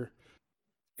bigger.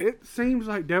 It seems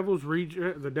like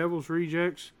the Devil's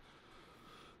Rejects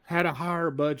had a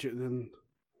higher budget than.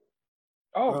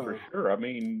 Oh, for sure. I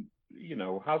mean,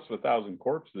 House of a Thousand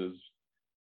Corpses,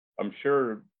 I'm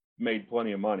sure made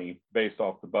plenty of money based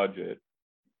off the budget,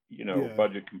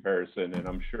 budget comparison. And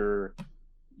I'm sure,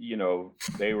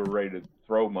 they were ready to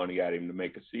throw money at him to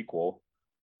make a sequel.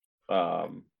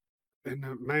 And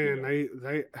man,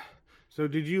 they. So,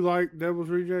 did you like Devil's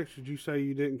Rejects? Did you say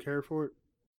you didn't care for it?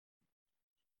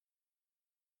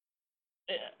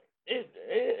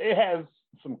 It has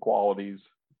some qualities.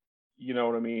 You know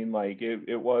what I mean? Like,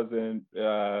 it wasn't.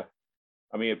 I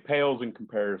mean, it pales in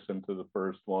comparison to the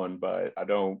first one, but I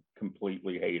don't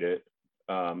completely hate it.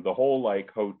 The whole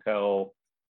like hotel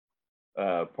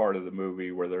part of the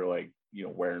movie where they're like,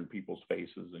 wearing people's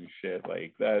faces and shit,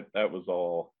 like that was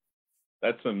all.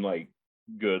 That's some like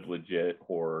good legit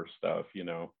horror stuff.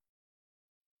 Yeah.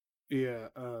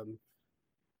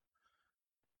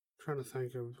 Trying to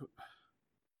think of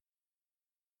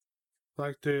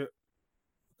like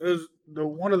is the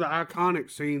one of the iconic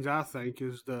scenes, I think,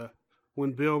 is the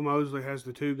when Bill Moseley has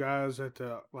the two guys at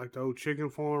the like the old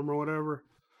chicken farm or whatever,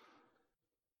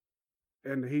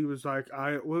 and he was like,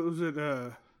 "I what was it?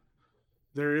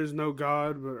 There is no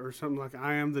God, but or something like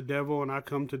I am the devil and I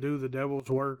come to do the devil's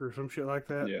work or some shit like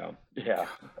that." Yeah.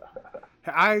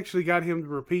 I actually got him to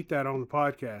repeat that on the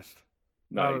podcast.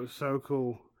 Nice. Oh, it was so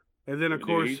cool. And then of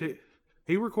course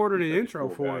he recorded an intro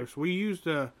cool for us. We used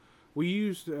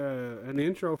an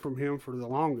intro from him for the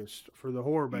longest for the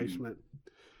horror basement.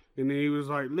 And then he was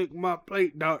like, "Lick my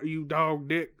plate, dog, you dog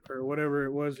dick," or whatever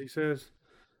it was he says.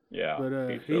 Yeah.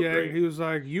 But he was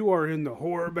like, "You are in the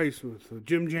horror basement with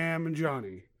Jim Jam and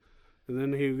Johnny." And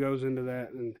then he goes into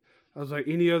that, and I was like,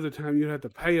 any other time you'd have to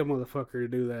pay a motherfucker to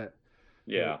do that.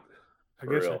 Yeah.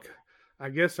 I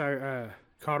guess I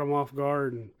caught him off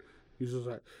guard, and he was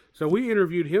like, so we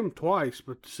interviewed him twice,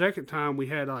 but the second time we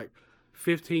had like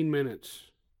 15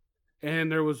 minutes,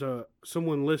 and there was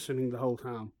someone listening the whole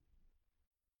time.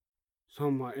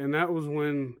 And that was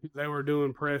when they were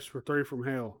doing press for Three from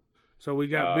Hell. So we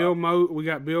got Bill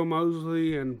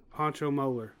Moseley and Pancho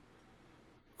Moeller.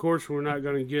 Of course, we're not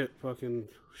going to get fucking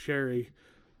Sherry.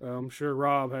 I'm sure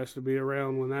Rob has to be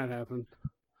around when that happens.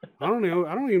 I don't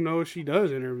even know if she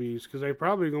does interviews because they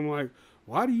probably gonna be like,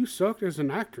 "Why do you suck as an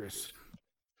actress?"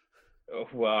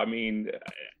 Well, I mean,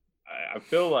 I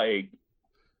feel like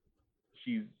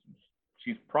she's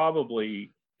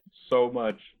probably so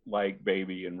much like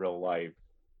Baby in real life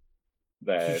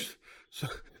that.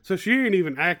 So she ain't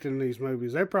even acting in these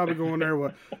movies. They're probably going there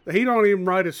with. He don't even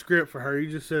write a script for her. He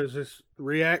just says just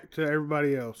react to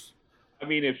everybody else. I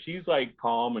mean, if she's like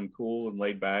calm and cool and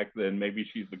laid back, then maybe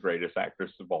she's the greatest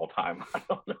actress of all time. I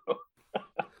don't know.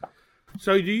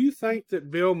 So, do you think that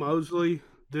Bill Moseley,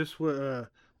 this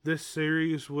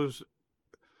series was?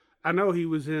 I know he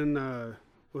was in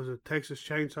was it Texas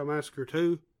Chainsaw Massacre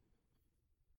 2?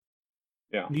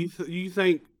 Yeah. Do you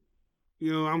think?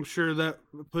 I'm sure that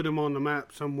put him on the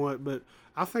map somewhat, but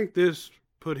I think this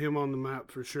put him on the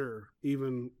map for sure.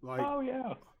 Even like. Oh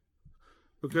yeah.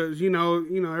 Because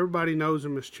everybody knows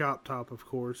him as Chop Top, of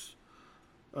course,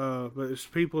 but as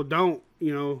people don't,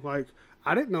 like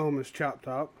I didn't know him as Chop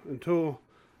Top until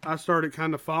I started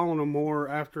kind of following him more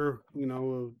after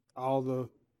all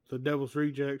the Devil's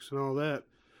Rejects and all that,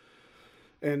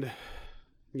 and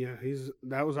yeah,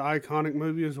 that was an iconic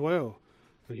movie as well.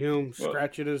 Him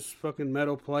scratching his fucking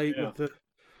metal plate with the.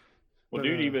 Well,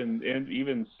 dude,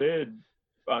 even Sid.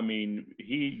 I mean,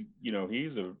 he's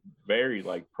a very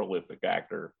like prolific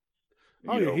actor.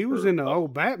 Oh yeah, he was in the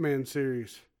old Batman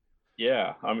series.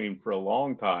 Yeah, I mean, for a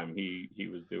long time he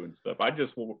was doing stuff. I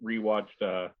just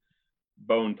rewatched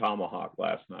Bone Tomahawk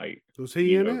last night. Was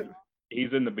he in Know, it?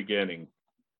 he's in the beginning.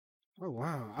 Oh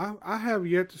wow, I have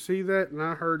yet to see that, and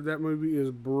I heard that movie is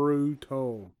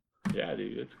brutal. Yeah,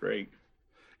 dude, it's great.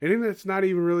 And then it's not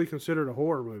even really considered a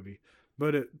horror movie,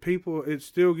 but it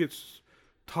still gets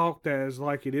talked as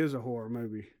like it is a horror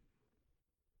movie.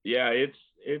 Yeah, it's.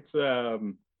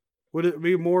 Would it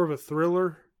be more of a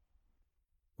thriller?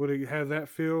 Would it have that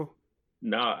feel?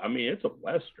 No, I mean it's a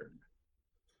western.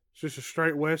 It's just a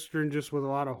straight western, just with a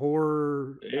lot of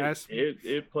horror aspects.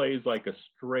 It plays like a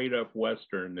straight up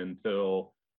western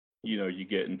until you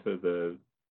get into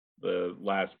the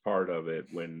last part of it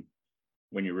when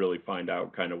you really find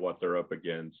out kind of what they're up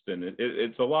against, and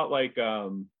it's a lot like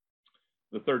the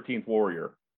 13th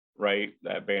Warrior, right?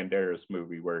 That Banderas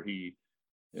movie where he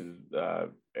is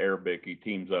Arabic. He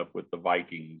teams up with the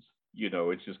Vikings.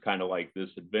 It's just kind of like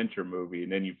this adventure movie,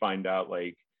 and then you find out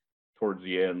like towards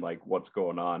the end like what's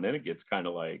going on. Then it gets kind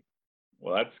of like,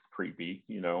 well, that's creepy.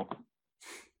 Yeah,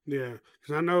 because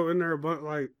I know in there about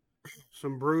like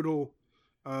some brutal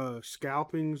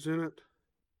scalpings in it.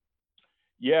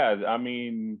 Yeah, I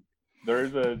mean,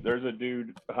 there's a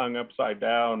dude hung upside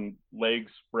down,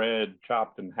 legs spread,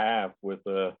 chopped in half with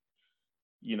a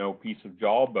piece of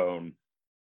jawbone.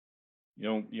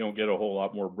 You don't get a whole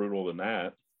lot more brutal than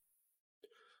that.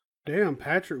 Damn,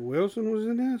 Patrick Wilson was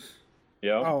in this.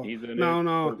 Yeah, Oh he's in no, it.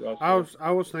 no, I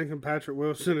was thinking Patrick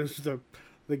Wilson is the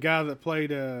guy that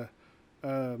played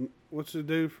what's the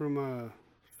dude from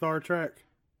Star Trek?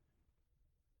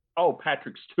 Oh,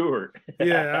 Patrick Stewart.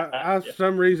 Yeah, I for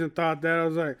some reason thought that. I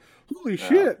was like, holy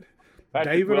shit.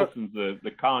 Patrick Wilson's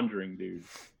the Conjuring dude.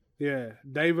 Yeah,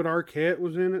 David Arquette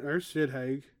was in it. There's Sid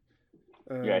Haig.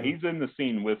 Yeah, he's in the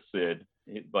scene with Sid.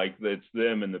 Like it's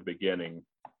them in the beginning.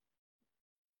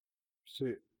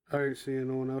 See, I ain't seeing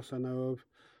no one else I know of,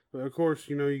 but of course,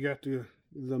 you got the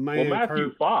man. Well,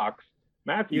 Matthew Fox.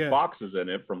 Matthew Fox is in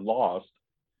it from Lost,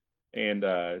 and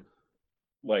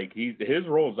like his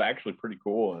role is actually pretty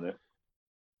cool in it.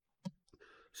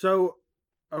 So,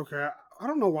 okay, I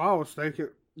don't know why I was thinking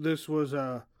this was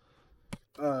a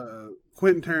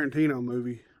Quentin Tarantino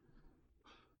movie.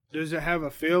 Does it have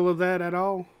a feel of that at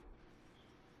all?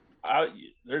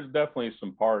 There's definitely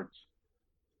some parts.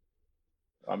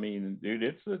 I mean, dude,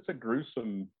 it's a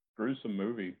gruesome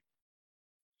movie.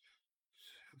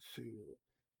 Let's see.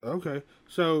 Okay,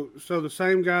 so the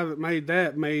same guy that made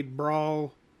that made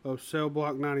Brawl of Cell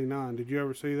Block 99. Did you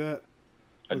ever see that?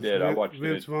 I did. I watched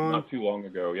Vince Vaughn not too long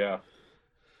ago. Yeah.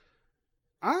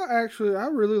 I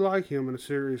really like him in a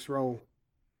serious role.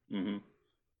 Mm-hmm.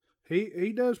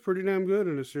 He does pretty damn good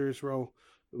in a serious role.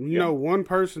 You know, one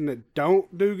person that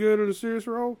don't do good in a serious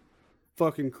role,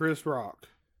 fucking Chris Rock.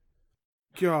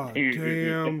 God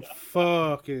damn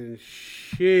fucking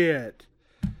shit.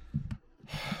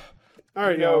 All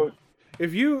right, y'all.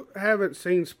 If you haven't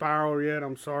seen Spiral yet,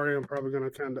 I'm sorry. I'm probably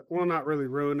going to not really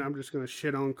ruin it. I'm just going to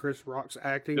shit on Chris Rock's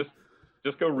acting.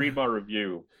 Just go read my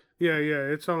review. Yeah.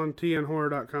 It's on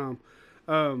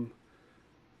tnhorror.com.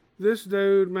 This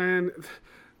dude, man,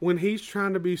 when he's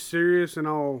trying to be serious and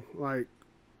all, like,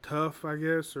 tough, I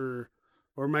guess, or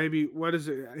maybe, what is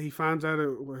it? He finds out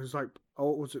his, like,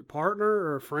 was it partner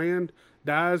or a friend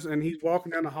dies, and he's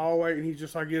walking down the hallway, and he's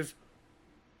just like this.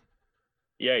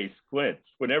 Yeah, he squints.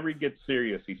 Whenever he gets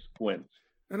serious, he squints.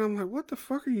 And I'm like, what the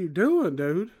fuck are you doing,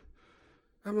 dude?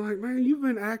 I'm like, man, you've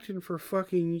been acting for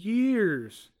fucking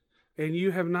years, and you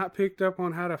have not picked up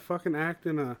on how to fucking act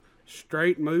in a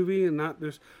straight movie and not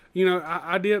just,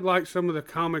 I did like some of the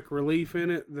comic relief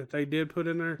in it that they did put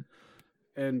in there.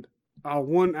 And the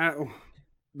one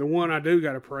I do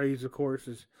got to praise, of course,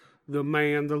 is the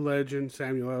man, the legend,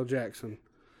 Samuel L. Jackson.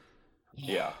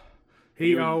 Yeah.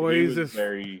 He was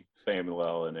very Samuel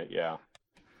L. in it, yeah.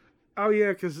 Oh yeah,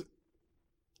 because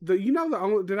I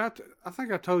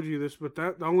think I told you this, but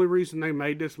the only reason they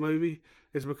made this movie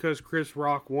is because Chris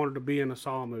Rock wanted to be in a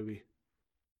Saw movie.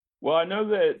 Well, I know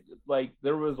that like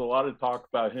there was a lot of talk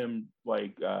about him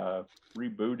like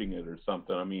rebooting it or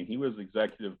something. I mean, he was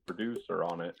executive producer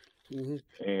on it,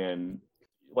 and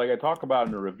like I talk about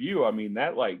in the review, I mean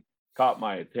that like caught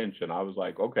my attention. I was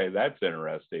like, okay, that's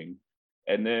interesting.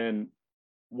 And then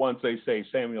once they say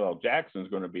Samuel L. Jackson's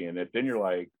going to be in it, then you're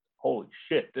like, holy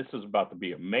shit, this is about to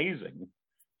be amazing,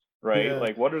 right? Yeah.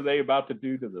 Like, what are they about to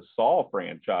do to the Saw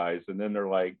franchise? And then they're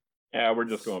like, yeah, we're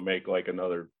just going to make like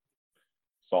another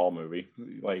Saw movie.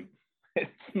 Like, it's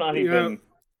not even.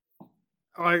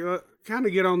 Like, kind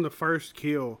of get on the first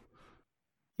kill,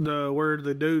 where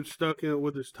the dude stuck in it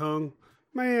with his tongue.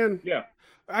 Man, yeah.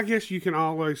 I guess you can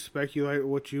always speculate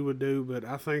what you would do, but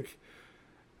I think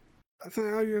I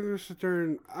think I just sit there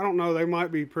and I don't know. They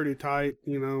might be pretty tight,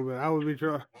 but I would be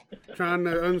trying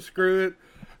to unscrew it,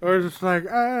 or just like,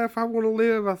 if I want to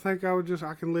live, I think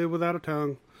I can live without a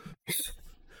tongue.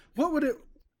 What would it?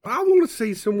 I want to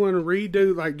see someone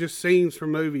redo like just scenes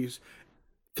from movies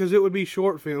because it would be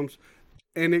short films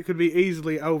and it could be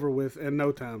easily over with in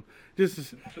no time. Just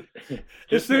as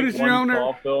Just soon make as you're one on there,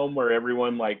 Saw film where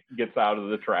everyone like gets out of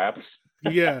the traps.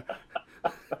 yeah.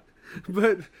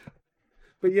 But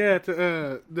yeah,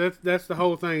 that's the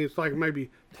whole thing. It's like maybe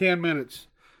 10 minutes.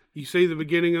 You see the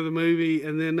beginning of the movie,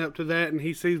 and then up to that, and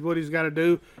he sees what he's got to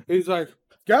do. He's like,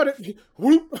 "Got it,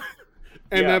 whoop!"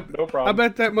 And Yeah, no I problem.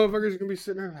 bet that motherfucker's gonna be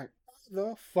sitting there like,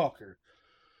 "The fucker."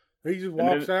 He just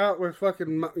walks out with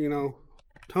fucking,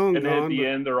 tongue And then at gone. the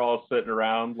end, they're all sitting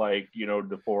around, like,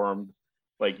 deformed,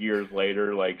 like years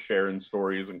later, like sharing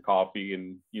stories and coffee,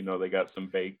 and they got some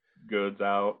baked goods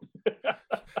out.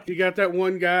 You got that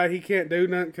one guy, he can't do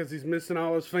nothing because he's missing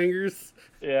all his fingers.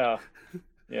 Yeah,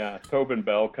 yeah. Tobin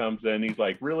Bell comes in. He's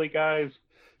like, "Really, guys?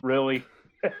 Really?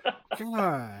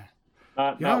 God,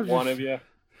 Not one of you."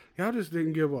 y'all just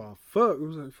didn't give a fuck. It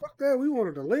was like, fuck that. We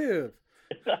wanted to live.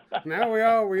 Now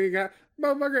we got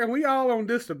motherfucker, and we all on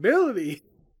disability.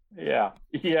 Yeah,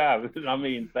 yeah. I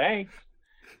mean, thanks.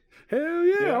 Hell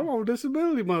yeah, I'm on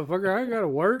disability, motherfucker. I ain't gotta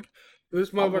work.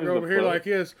 This motherfucker over here like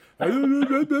this. The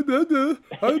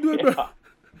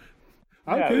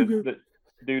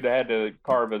dude had to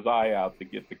carve his eye out to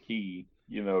get the key,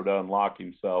 to unlock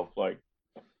himself. Like,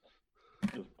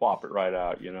 just plop it right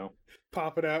out,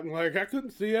 Pop it out and like, I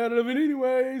couldn't see out of it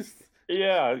anyways.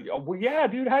 Yeah. Well, yeah,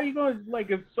 dude. How you going to,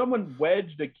 like, if someone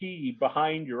wedged a key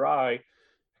behind your eye,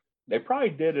 they probably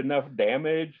did enough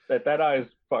damage that eye's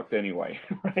fucked anyway,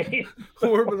 right?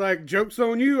 Or like, joke's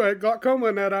on you, I got glaucoma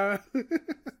in that eye.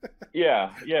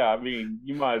 Yeah. I mean,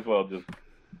 you might as well just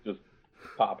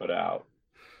pop it out.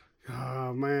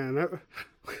 Oh man,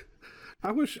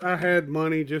 I wish I had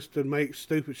money just to make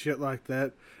stupid shit like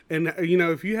that. And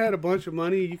if you had a bunch of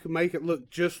money, you could make it look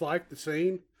just like the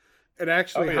scene, and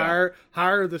actually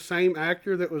hire the same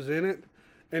actor that was in it,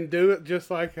 and do it just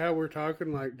like how we're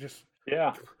talking, like just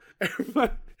yeah.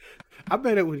 I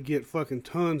bet it would get fucking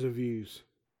tons of views.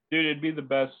 Dude, it'd be the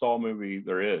best Saw movie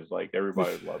there is. Like,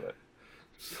 everybody would love it.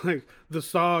 It's like the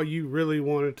Saw you really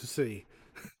wanted to see.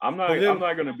 I'm not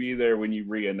going to be there when you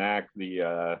reenact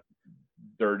the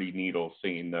dirty needle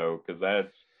scene though, because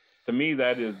to me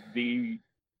that is the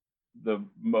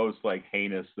most like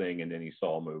heinous thing in any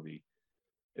Saw movie,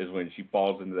 is when she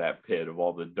falls into that pit of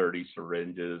all the dirty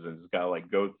syringes and has got to like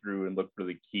go through and look for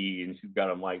the key, and she's got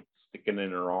them like sticking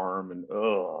in her arm, and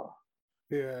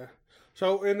yeah.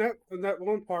 So in that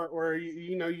one part where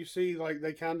you see like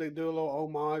they kind of do a little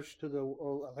homage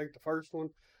to I think the first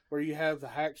one where you have the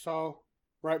hacksaw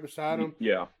right beside him.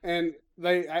 Yeah. And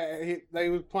they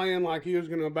was playing like he was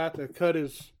about to cut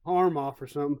his arm off or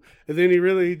something, and then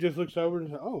he just looks over and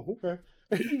says, "Oh, okay."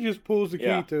 And he just pulls the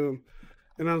key to him,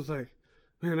 and I was like,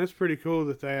 "Man, that's pretty cool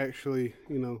that they actually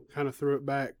kind of threw it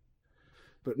back."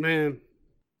 But man,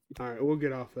 all right, we'll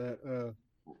get off that.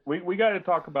 We got to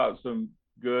talk about some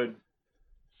good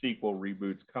sequel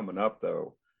reboots coming up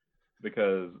though,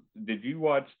 because did you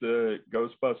watch the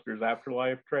Ghostbusters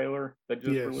Afterlife trailer that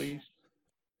just released?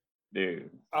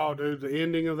 Dude. Oh, dude, the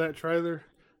ending of that trailer,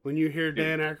 when you hear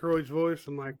Dan Aykroyd's voice,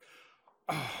 I'm like,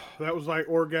 oh, that was like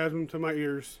orgasm to my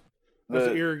ears. That's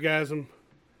an eargasm.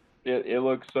 It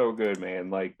looks so good, man.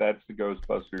 Like, that's the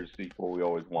Ghostbusters sequel we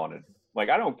always wanted. Like,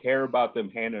 I don't care about them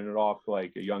handing it off to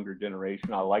like a younger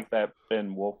generation. I like that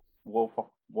Ben Wolfgard,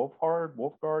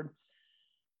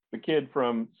 the kid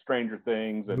from Stranger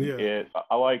Things and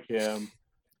I like him.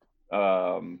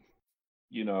 I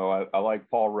like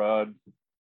Paul Rudd.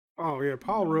 Oh yeah,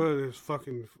 Paul Rudd is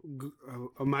fucking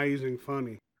amazing,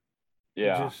 funny.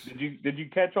 Yeah. Did you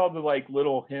catch all the like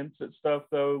little hints at stuff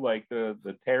though, like the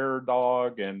terror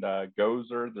dog and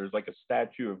Gozer? There's like a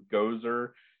statue of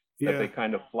Gozer that they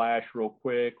kind of flash real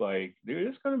quick. Like, dude,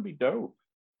 it's gonna be dope.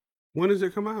 When does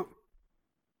it come out?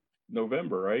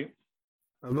 November, right?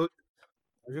 I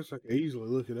guess I could easily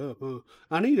look it up, huh?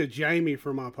 I need a Jamie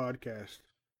for my podcast,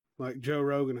 like Joe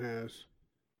Rogan has.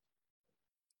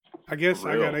 I guess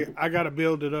I gotta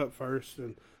build it up first,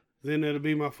 and then it'll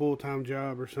be my full-time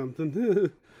job or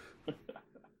something.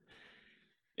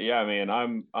 Yeah, man,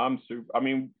 I'm super. I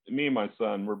mean, me and my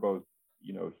son, we're both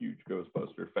huge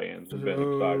Ghostbuster fans. We've been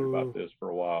excited about this for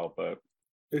a while, but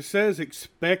it says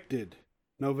expected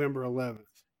November 11th.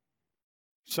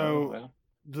 So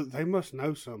they must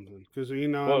know something, because I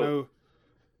know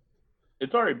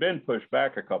it's already been pushed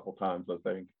back a couple times, I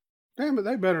think. Damn it,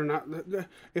 they better not.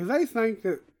 If they think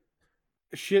that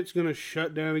shit's gonna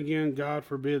shut down again. God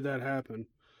forbid that happen,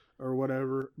 or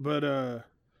whatever. But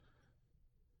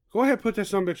go ahead, put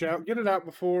this bitch out. Get it out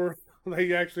before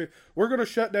they actually. We're gonna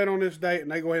shut down on this date,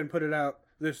 and they go ahead and put it out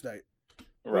this date.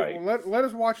 Right. Let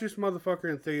us watch this motherfucker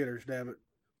in theaters. Damn it.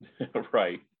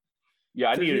 Right. Yeah,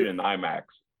 I need it in IMAX.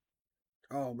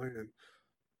 Oh man.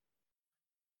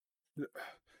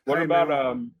 What Hey, about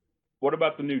man. what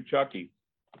about the new Chucky?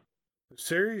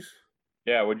 Series?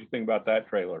 Yeah, what'd you think about that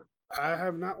trailer? I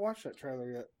have not watched that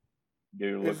trailer yet.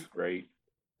 Dude, it looks great.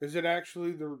 Is it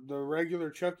actually the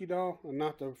regular Chucky doll and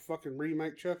not the fucking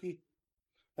remake Chucky?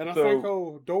 And I So, think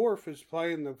old Dorf is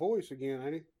playing the voice again,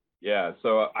 ain't he? yeah,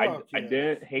 so I Fuck yeah.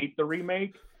 didn't hate the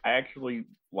remake. I actually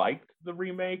liked the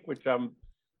remake, which I'm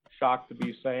shocked to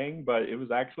be saying, but it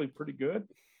was actually pretty good.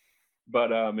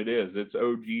 But it's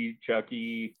OG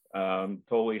Chucky.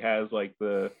 Totally has like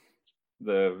the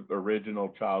original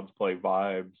Child's Play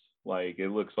vibes. Like it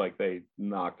looks like they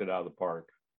knocked it out of the park.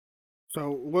 So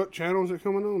what channel is it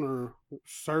coming on, or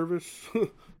service?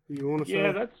 You want to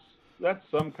Yeah, say? that's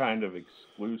some kind of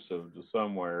exclusive to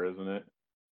somewhere, isn't it?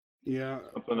 Yeah.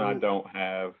 Something I don't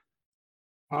have.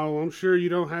 Oh, I'm sure you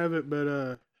don't have it,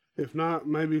 but if not,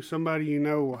 maybe somebody you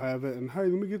know will have it. And hey,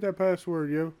 let me get that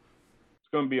password, yo. It's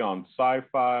going to be on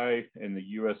Sci-Fi and the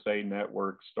USA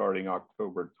Network starting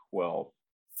October 12th.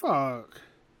 Fuck.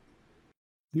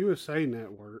 USA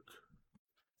Network.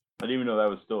 I didn't even know that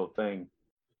was still a thing.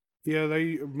 Yeah,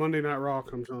 Monday Night Raw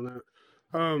comes on that.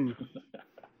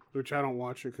 Which I don't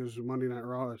watch it because Monday Night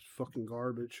Raw is fucking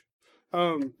garbage.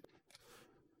 So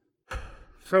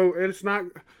it's not.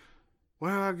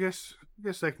 Well, I guess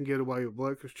they can get away with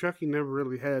blood because Chucky never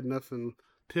really had nothing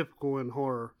typical in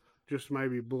horror, just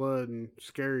maybe blood and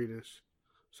scariness.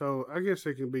 So I guess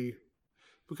they can be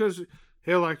because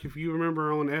hell, like if you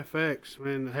remember on FX,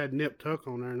 man, it had Nip Tuck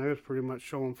on there, and they was pretty much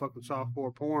showing fucking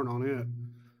softcore porn on it.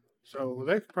 So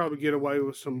they could probably get away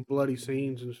with some bloody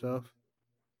scenes and stuff.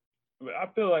 I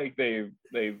feel like they've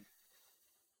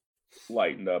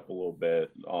lightened up a little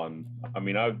bit on. I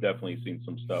mean, I've definitely seen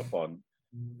some stuff on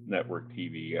network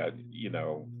TV. I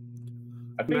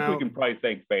think we can probably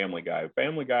thank Family Guy.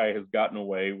 Family Guy has gotten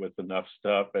away with enough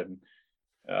stuff and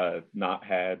not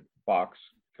had Fox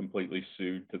completely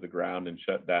sued to the ground and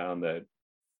shut down that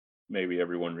maybe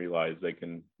everyone realized they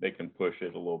can push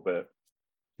it a little bit.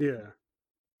 Yeah.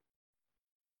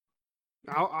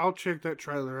 I'll check that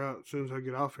trailer out as soon as I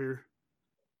get off here.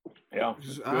 Yeah,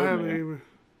 I haven't even.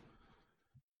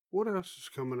 What else is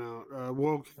coming out?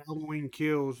 Well, Halloween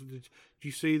Kills. Did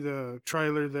you see the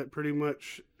trailer that pretty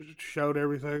much showed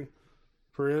everything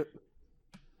for it?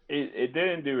 It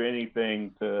didn't do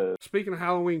anything to. Speaking of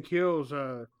Halloween Kills,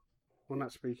 well,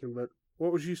 not speaking, but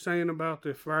what was you saying about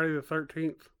the Friday the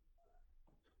 13th?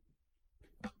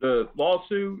 The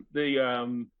lawsuit,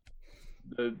 the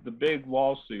big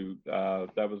lawsuit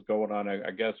that was going on,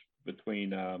 I guess,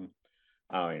 between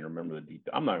I don't even remember the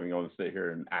details. I'm not even going to sit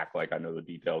here and act like I know the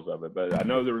details of it, but I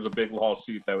know there was a big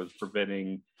lawsuit that was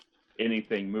preventing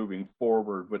anything moving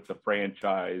forward with the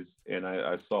franchise. And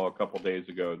I saw a couple days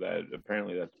ago that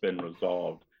apparently that's been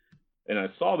resolved. And I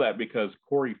saw that because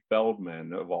Corey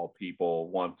Feldman, of all people,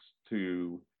 wants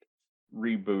to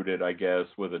reboot it, I guess,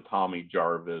 with a Tommy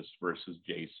Jarvis versus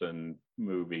Jason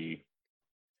movie.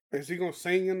 Is he going to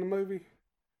sing in the movie?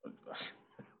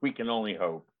 We can only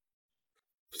hope.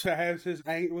 So has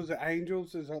was it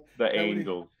Angels? The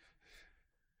Angels.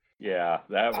 Yeah,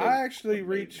 that was. I actually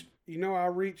reached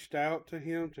out to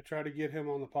him to try to get him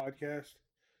on the podcast.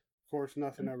 Of course,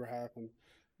 nothing ever happened.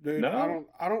 Dude, no?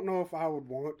 I don't know if I would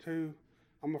want to.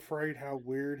 I'm afraid how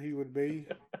weird he would be.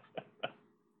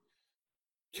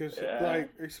 Because,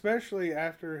 like, especially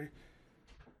after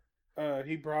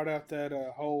he brought out that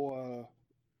whole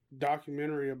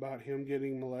documentary about him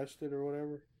getting molested or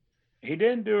whatever. He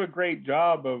didn't do a great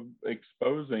job of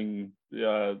exposing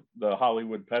the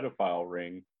Hollywood pedophile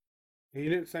ring. He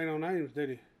didn't say no names, did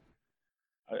he?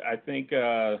 I think,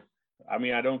 I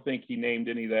don't think he named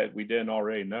any that we didn't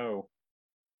already know.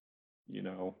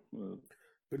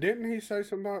 But didn't he say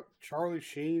something about Charlie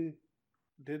Sheen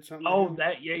did something? Oh,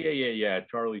 that, yeah.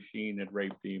 Charlie Sheen had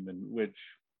raped him, and which,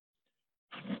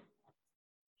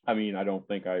 I don't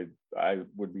think I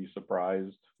would be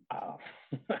surprised.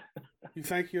 You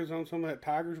think he was on some of that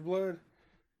tiger's blood?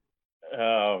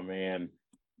 Oh man,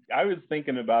 I was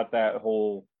thinking about that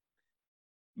whole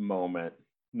moment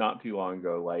not too long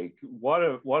ago. Like, what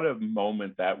a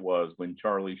moment that was when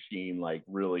Charlie Sheen like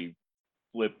really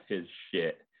flipped his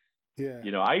shit. Yeah.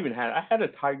 I had a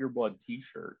Tiger Blood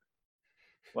T-shirt.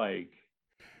 Like,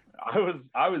 I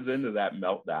was into that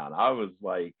meltdown. I was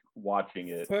like watching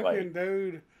it. Fucking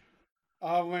dude.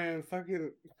 Oh man,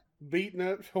 fucking beating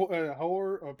up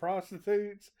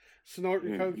prostitutes, snorting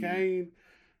Dude, cocaine.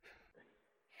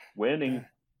 winning,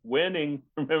 winning.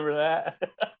 Remember that?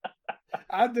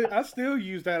 I still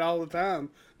use that all the time.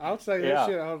 I'll say that Yeah,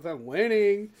 shit all the time.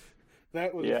 Winning.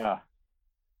 That was. yeah.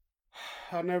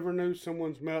 I never knew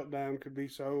someone's meltdown could be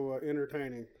so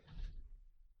entertaining.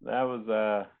 That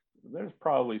was there's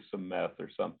probably some meth or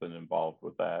something involved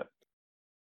with that.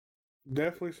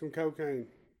 Definitely some cocaine.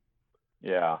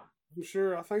 Yeah. I'm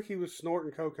sure. I think he was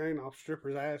snorting cocaine off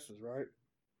strippers' asses, right?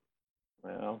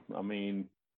 Well, I mean,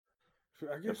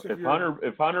 I if guess if if you're,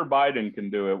 Hunter Biden can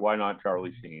do it, why not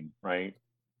Charlie Sheen, right?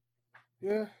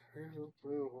 yeah,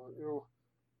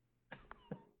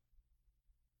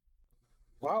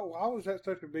 why was that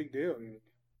such a big deal?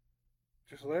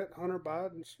 Just let Hunter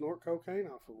Biden snort cocaine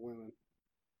off of women.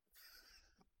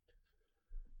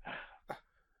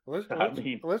 Let's I let's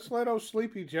mean, let's let old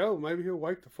Sleepy Joe. Maybe he'll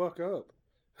wake the fuck up.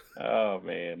 oh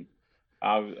man,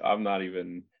 I'm not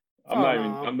even Oh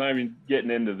no, I'm not even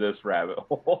getting into this rabbit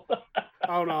hole.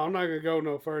 oh no, I'm not gonna go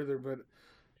no further. But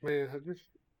man, I just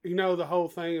the whole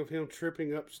thing of him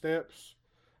tripping up steps.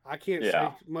 I can't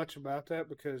Yeah. say much about that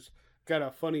because got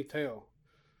a funny tale.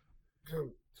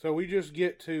 So we just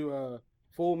get to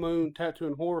Full Moon Tattoo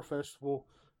and Horror Festival.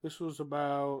 This was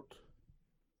about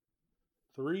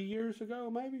 3 years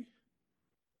ago, maybe.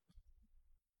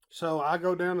 So I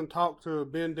go down and talk to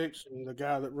Ben Dixon, the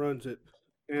guy that runs it,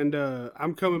 and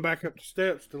I'm coming back up the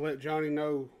steps to let Johnny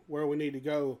know where we need to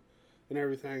go and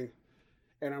everything.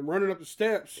 And I'm running up the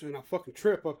steps, and I fucking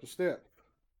trip up the step.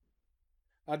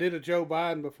 I did a Joe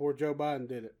Biden before Joe Biden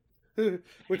did it,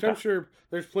 which I'm Yeah. sure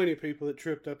there's plenty of people that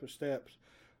tripped up the steps.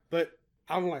 But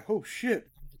I'm like, oh shit,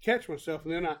 catch myself,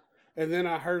 and then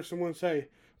I heard someone say,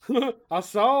 I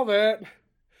saw that,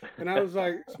 and I was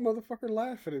like, this motherfucker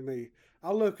laughing at me.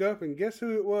 I look up and guess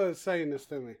who it was saying this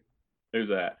to me? Who's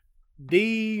that?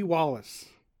 D. Wallace.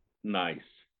 Nice.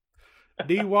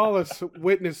 D. Wallace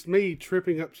witnessed me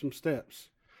tripping up some steps.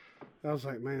 I was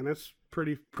like, man, that's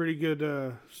pretty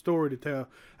good story to tell.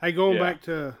 Hey, going Yeah. back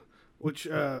to which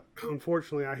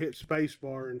unfortunately I hit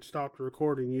spacebar and stopped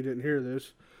recording. You didn't hear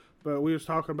this, but we was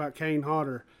talking about Kane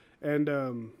Hodder, and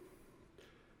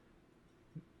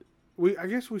I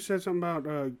guess we said something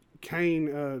about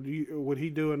Kane. Would he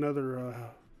do another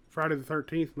Friday the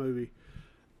 13th movie?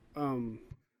 Um,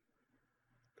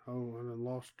 oh, I done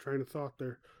lost train of thought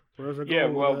there. Where was I Yeah,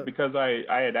 going with well, that? because I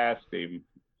had asked him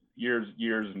years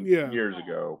and Yeah, years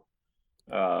ago,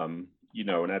 and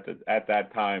at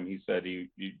that time he said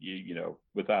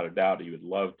without a doubt he would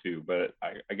love to, but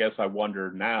I guess I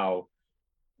wonder now,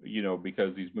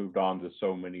 because he's moved on to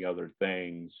so many other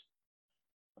things.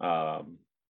 Um,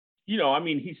 I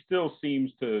mean, he still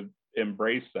seems to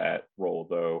embrace that role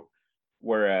though,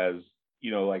 whereas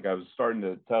like I was starting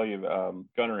to tell you,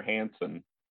 Gunnar Hansen.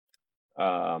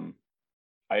 Um,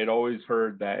 I had always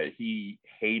heard that he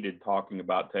hated talking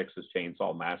about Texas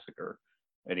Chainsaw Massacre,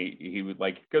 and he would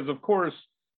like, because of course,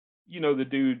 the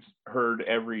dude's heard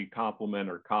every compliment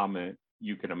or comment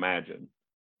you can imagine,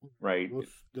 right?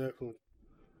 most definitely.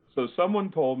 So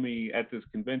someone told me at this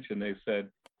convention, they said,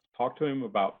 talk to him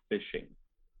about fishing.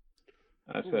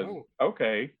 I Oh said, no,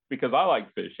 okay, because I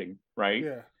like fishing, right?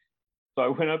 yeah. So I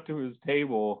went up to his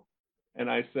table and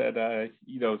I said,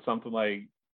 something like,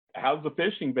 how's the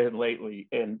fishing been lately?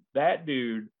 And that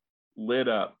dude lit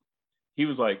up. He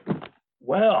was like,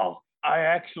 well, I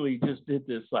actually just did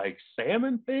this like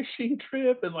salmon fishing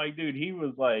trip. And like, dude, he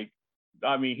was like,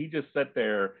 I mean, he just sat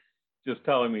there just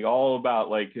telling me all about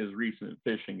like his recent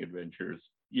fishing adventures,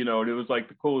 and it was like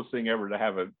the coolest thing ever to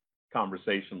have a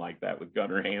conversation like that with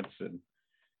Gunnar Hansen.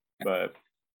 But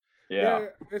yeah. Yeah,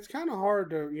 it's kind of hard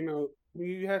to,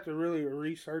 you have to really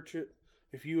research it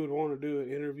if you would want to do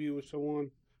an interview with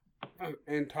someone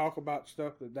and talk about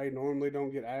stuff that they normally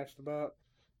don't get asked about.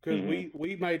 Because Mm-hmm.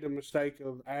 we made the mistake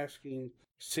of asking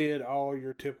Sid all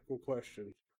your typical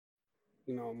questions,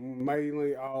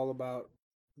 mainly all about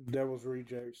Devil's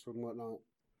Rejects and whatnot.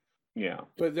 Yeah.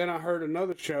 But then I heard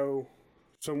another show,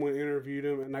 someone interviewed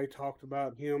him and they talked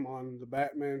about him on the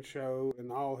Batman show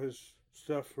and all his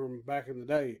stuff from back in the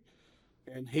day.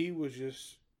 And he was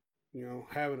just,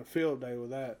 having a field day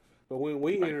with that. But when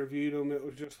we Right. interviewed him, it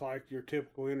was just like your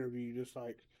typical interview, just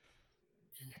like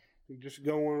just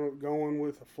going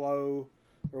with the flow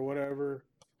or whatever,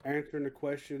 answering the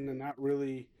question and not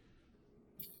really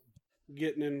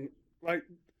getting in like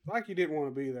you didn't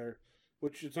want to be there,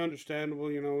 which is understandable.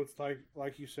 It's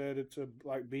like you said, it's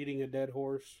like beating a dead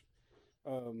horse,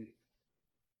 um,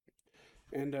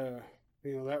 and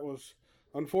that was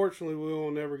unfortunately we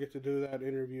will never get to do that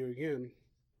interview again.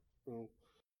 So,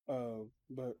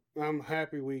 but I'm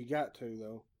happy we got to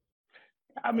though.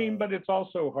 I mean, but it's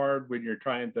also hard when you're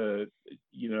trying to,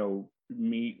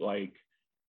 meet like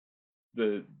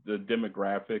the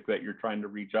demographic that you're trying to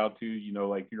reach out to.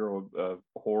 Like you're a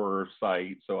horror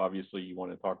site, so obviously you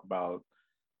want to talk about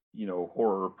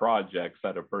horror projects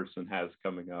that a person has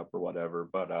coming up or whatever.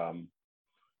 But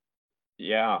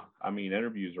yeah, I mean,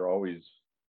 interviews are always.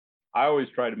 I always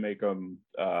try to make them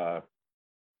at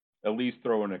least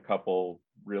throw in a couple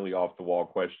really off the wall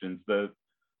questions. The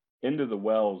Into the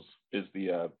Wells is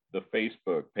the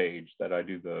Facebook page that I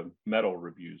do the metal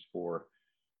reviews for,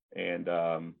 and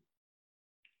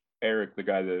Eric, the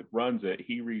guy that runs it,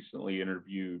 he recently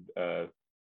interviewed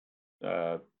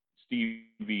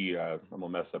Stevie. I'm gonna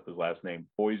mess up his last name.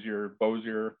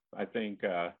 Bozier, I think,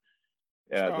 the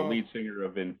lead singer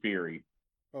of Inferi.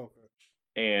 Okay.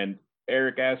 And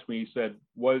Eric asked me. He said,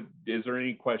 "What is there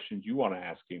any questions you want to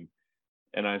ask him?"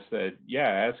 And I said, "Yeah,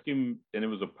 ask him." And it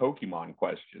was a Pokemon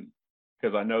question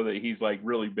because I know that he's like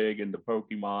really big into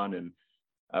Pokemon and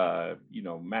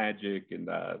Magic and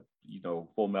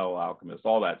Full Metal Alchemist,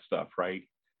 all that stuff, right?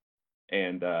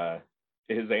 And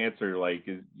his answer, like,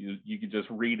 is you could just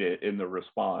read it in the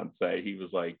response that he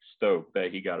was like stoked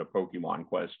that he got a Pokemon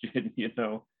question,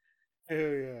 Hell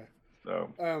yeah.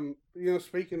 So,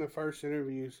 speaking of first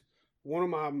interviews, one of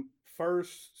my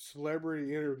first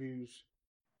celebrity interviews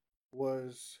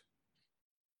was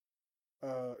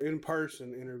in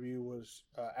person interview was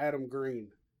Adam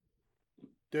Green.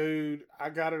 Dude, I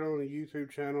got it on a YouTube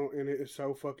channel and it is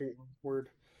so fucking awkward.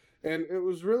 And it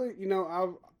was really,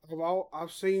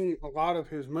 I've seen a lot of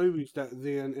his movies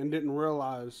then and didn't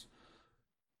realize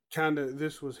kind of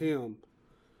this was him.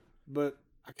 But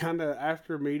I kind of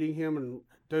after meeting him, and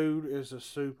dude is a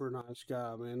super nice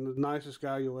guy, man, the nicest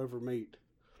guy you'll ever meet.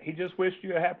 he just wished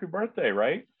you a happy birthday,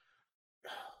 right?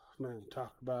 Man,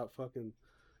 talk about fucking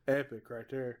epic right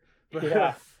there. But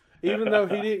Yeah. even though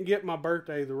he didn't get my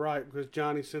birthday the right because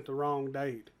Johnny sent the wrong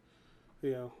date,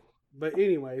 you know. But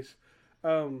anyways,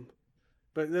 um,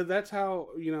 but that's how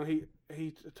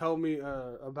he told me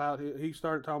about he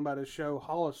started talking about his show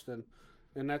Holliston,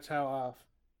 and that's how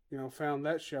I found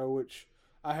that show, which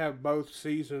I have both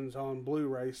seasons on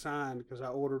Blu-ray signed because I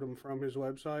ordered them from his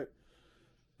website.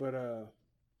 But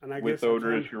and I With guess I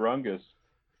Odorous kind Urungus.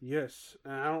 yes,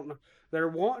 and I don't know. They're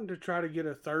wanting to try to get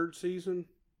a third season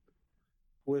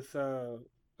with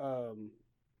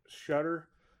Shutter.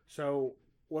 So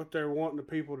what they're wanting the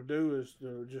people to do is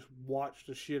to just watch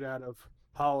the shit out of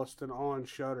Holliston on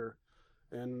Shutter,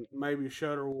 and maybe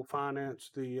Shutter will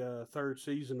finance the third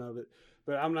season of it.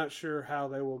 But I'm not sure how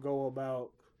they will go about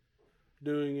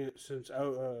doing it since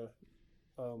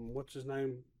what's his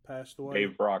name passed away.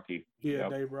 Dave Brocky. Yeah,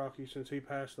 Yep. Dave Rocky, since he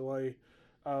passed away.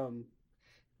 Um,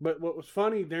 but what was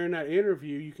funny during that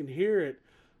interview, you can hear it.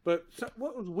 But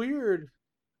what was weird,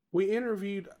 we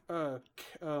interviewed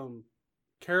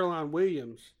Caroline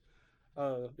Williams.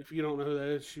 If you don't know who that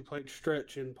is, she played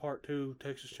Stretch in Part 2,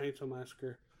 Texas Chainsaw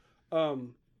Massacre.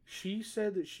 She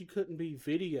said that she couldn't be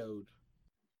videoed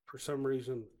for some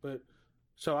reason. But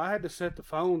so I had to set the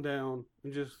phone down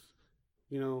and just,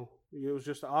 it was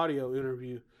just an audio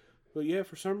interview. But yeah,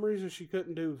 for some reason she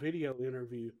couldn't do video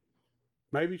interview.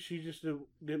 Maybe she just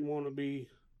didn't want to be.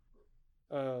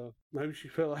 Maybe she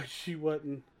felt like she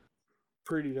wasn't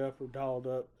prettied up or dolled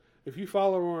up. If you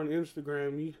follow her on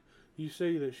Instagram, you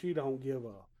see that she don't give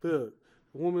a fuck.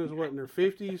 The woman is in her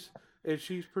 50s, and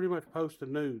she's pretty much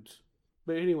posting nudes.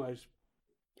 But anyways,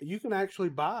 you can actually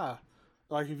buy,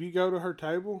 like if you go to her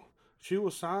table, she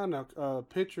will sign a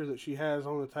picture that she has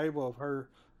on the table of her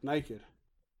naked.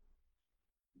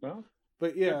 Well,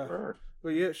 But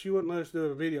yeah, she wouldn't let us do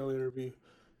a video interview.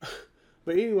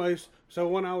 But anyways, so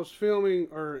when I was filming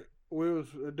or we was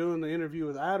doing the interview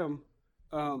with Adam,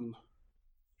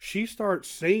 she starts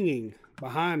singing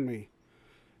behind me,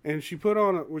 and she put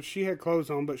on which she had clothes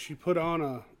on, but she put on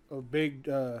a big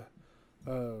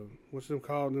what's them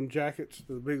called, them jackets,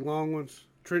 the big long ones,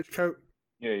 trench coat.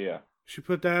 Yeah. She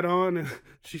put that on and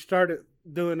she started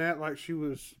doing that like she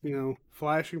was,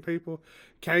 flashing people.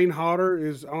 Kane Hodder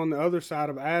is on the other side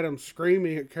of Adam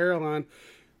screaming at Caroline,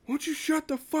 "Won't you shut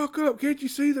the fuck up? Can't you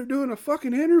see they're doing a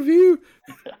fucking interview?"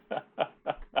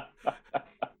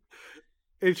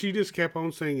 And she just kept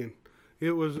on singing.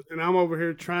 And I'm over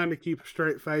here trying to keep a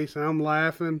straight face and I'm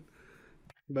laughing.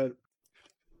 But,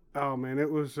 oh man, it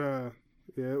was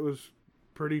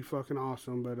pretty fucking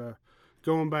awesome. But,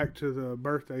 going back to the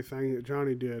birthday thing that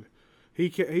Johnny did,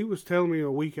 he was telling me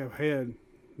a week ahead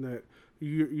that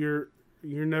you're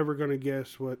never gonna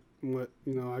guess what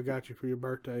I got you for your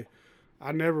birthday.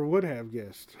 I never would have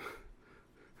guessed.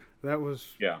 That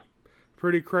was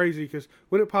pretty crazy because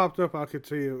when it popped up, I could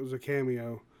see it was a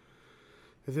cameo.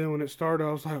 And then when it started,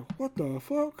 I was like, "What the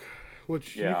fuck?"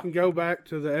 Which you Yeah. can go back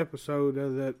to the episode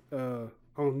of that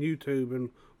on YouTube and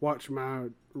watch my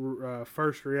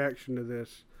first reaction to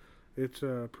this. It's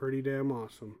pretty damn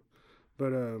awesome.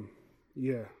 But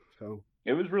yeah. So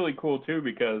It was really cool too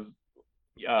because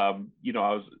I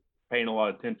was paying a lot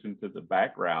of attention to the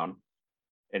background,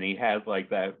 and he has like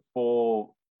that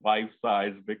full life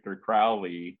size Victor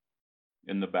Crowley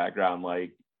in the background.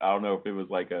 Like, I don't know if it was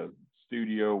like a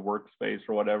studio workspace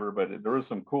or whatever, but there was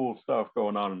some cool stuff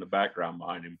going on in the background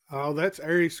behind him. oh, that's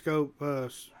Ariscope,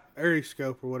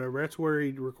 Ariscope or whatever. That's where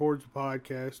he records the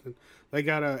podcast, and they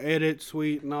got a edit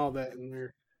suite and all that in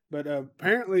there. But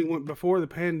apparently, before the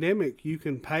pandemic, you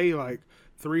can pay like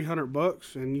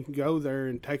 $300 and you can go there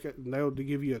and take it, and they'll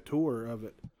give you a tour of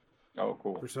it Oh,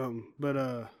 cool. or something. But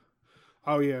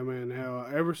oh yeah, man. How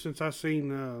ever since I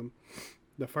seen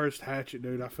the first Hatchet,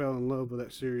 dude, I fell in love with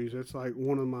that series. It's like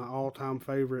one of my all-time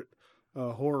favorite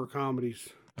horror comedies.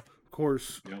 Of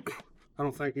course, Yeah. I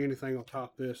don't think anything will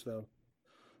top this though.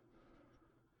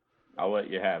 I'll let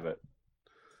you have it.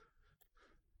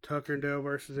 Tucker and Dale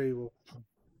versus Evil.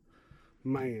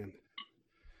 Man.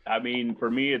 I mean, for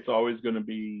me, it's always going to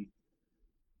be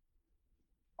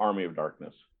Army of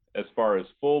Darkness as far as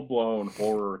full blown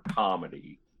horror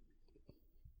comedy,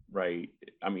 right?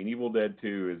 I mean, Evil Dead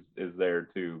 2 is there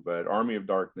too, but Army of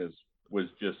Darkness was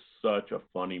just such a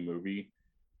funny movie,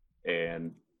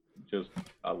 and just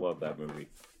I love that movie.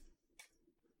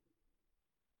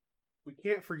 We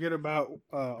can't forget about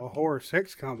a horror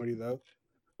sex comedy though.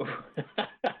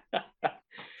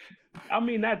 I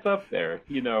mean, that's up there,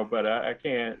 but I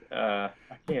can't. I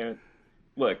can't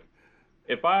look.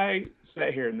 If I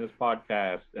sat here in this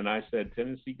podcast and I said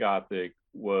Tennessee Gothic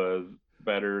was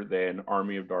better than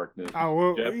Army of Darkness, Oh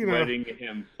well, Jeff Wedding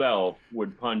himself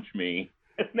would punch me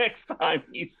next time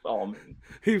he saw me.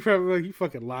 He's probably like, "You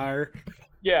fucking liar."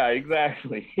 Yeah,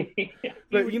 exactly.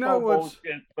 But you know what's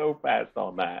bullshit so fast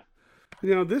on that.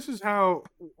 This is how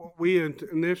we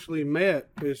initially met,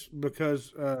 is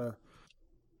because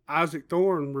Isaac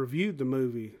Thorne reviewed the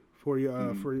movie for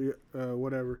you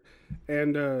whatever,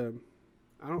 and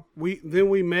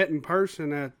we met in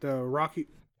person at the Rocky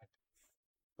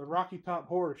Top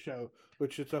Horror Show,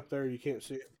 which is up there. You can't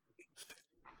see it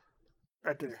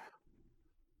right there.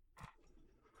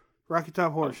 Rocky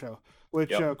Top Horror Show,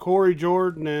 which Corey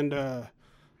Jordan and the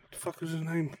fuck is his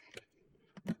name?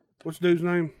 What's the dude's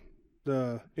name?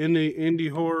 The indie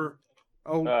horror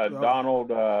old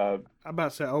Donald. I'm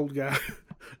about to say old guy,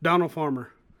 Donald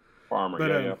Farmer.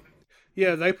 But,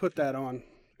 yeah, they put that on,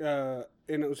 and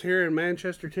it was here in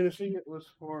Manchester, Tennessee. It was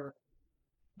for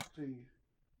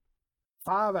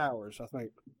 5 hours, I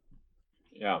think.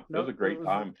 Yeah, it was a great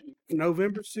time.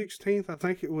 November 16th, I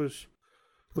think it was.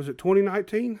 Was it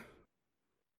 2019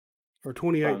 or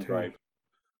 2018? Right.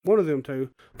 One of them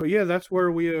two. But yeah, that's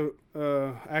where we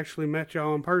actually met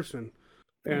y'all in person.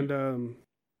 And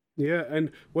yeah,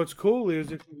 and what's cool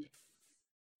is if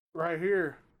right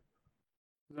here,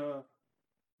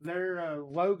 their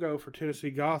logo for Tennessee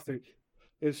Gothic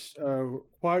is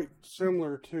quite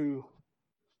similar to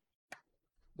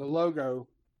the logo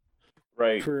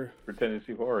for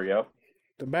Tennessee Horror. Yep,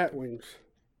 the bat wings.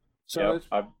 So yep,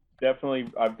 I've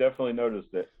definitely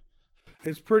noticed it.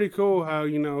 It's pretty cool how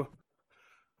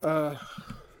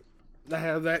they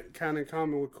have that kind of in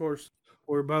common. Of course,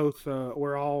 we're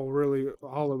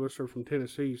all of us are from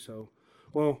Tennessee. So,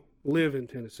 well, live in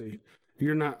Tennessee.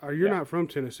 You're not from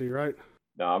Tennessee, right?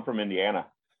 No, I'm from Indiana.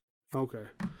 Okay.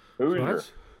 Hoosier.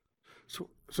 So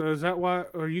is that why?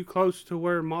 Are you close to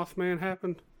where Mothman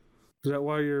happened? Is that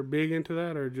why you're big into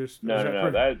that, or just no?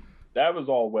 That was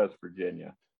all West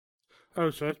Virginia. Oh,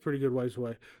 so that's pretty good ways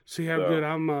away. See how good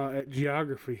I'm at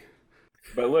geography.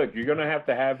 But look, you're gonna have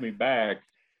to have me back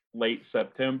late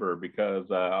September because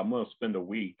I'm gonna spend a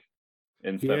week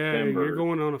in September. Yeah, you're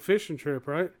going on a fishing trip,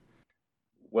 right?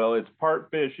 Well, it's part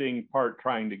fishing, part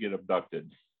trying to get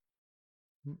abducted.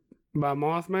 By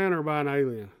Mothman or by an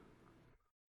alien?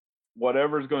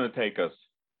 Whatever's going to take us.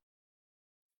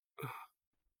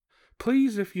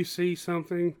 Please, if you see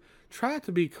something, try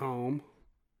to be calm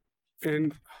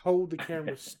and hold the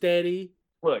camera steady.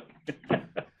 Look,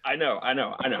 I know.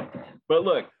 But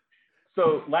look,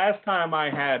 so last time I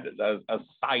had a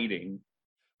sighting,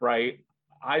 right?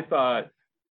 I thought,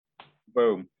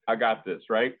 boom, I got this,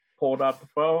 right? Pulled out the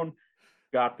phone,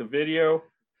 got the video.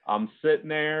 I'm sitting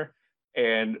there,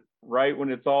 and right when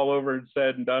it's all over and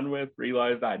said and done with,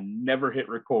 realized I never hit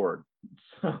record.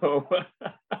 So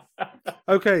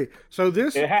okay, so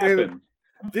this it happened.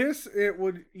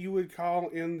 You would call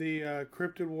in the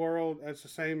cryptid world as the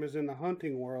same as in the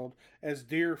hunting world as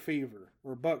deer fever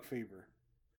or buck fever.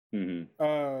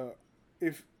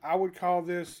 If I would call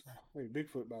this, hey,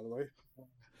 Bigfoot, by the way,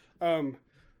 um,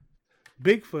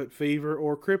 Bigfoot fever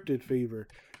or cryptid fever.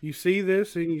 You see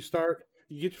this and you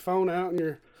get your phone out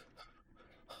and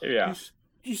Yeah.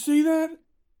 you see that?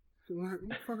 Like,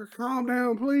 fucker, calm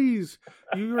down, please.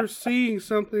 You are seeing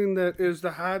something that is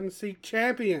the hide and seek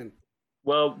champion.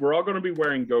 Well, we're all going to be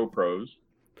wearing GoPros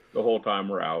the whole time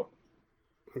we're out.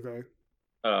 Okay.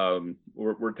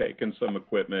 We're taking some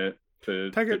equipment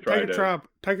to Take a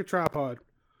tripod.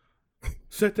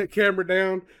 Set that camera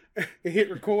down and hit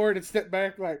record and step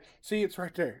back. Like, see, it's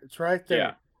right there. It's right there.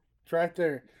 Yeah. It's right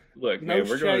there. Look, no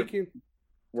man, shaking.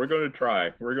 We're going to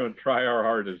try. We're going to try our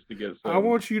hardest to get some. I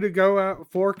want you to go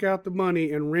out, fork out the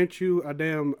money, and rent you a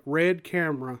damn red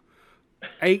camera,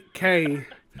 8K.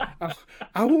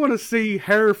 I want to see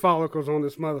hair follicles on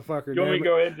this motherfucker. You want me to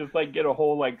go ahead and just like get a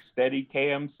whole like steady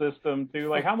cam system too?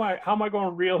 Like how am I going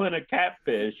to reel in a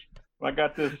catfish when I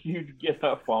got this huge get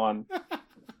up on?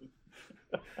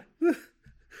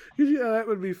 Yeah, that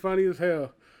would be funny as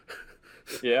hell.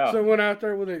 Yeah. Someone out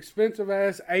there with an expensive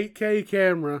ass 8K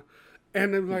camera,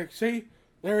 and they're like, see,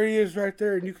 there he is right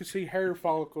there, and you can see hair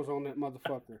follicles on that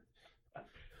motherfucker.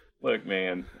 Look,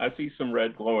 man, I see some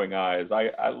red glowing eyes. I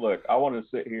want to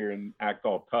sit here and act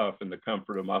all tough in the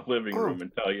comfort of my living room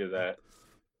and tell you that,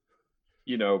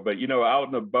 but out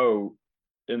in a boat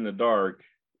in the dark,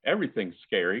 everything's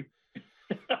scary.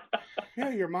 Yeah,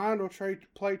 your mind will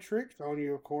play tricks on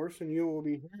you, of course, and you will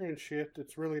be hearing shit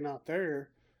that's really not there,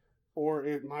 or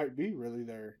it might be really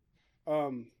there.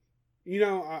 I've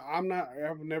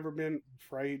never been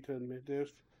afraid to admit this.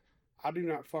 I do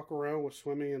not fuck around with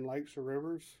swimming in lakes or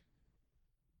rivers.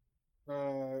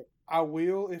 I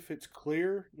will if it's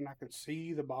clear and I can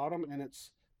see the bottom and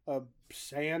it's a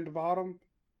sand bottom.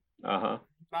 Uh-huh.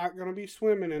 Not gonna be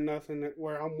swimming in nothing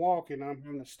where I'm walking. I'm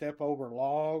having to step over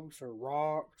logs or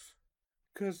rocks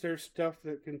because there's stuff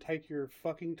that can take your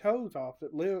fucking toes off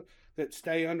that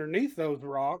stay underneath those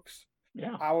rocks.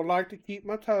 Yeah. I would like to keep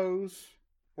my toes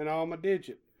and all my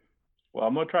digit. Well,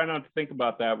 I'm gonna try not to think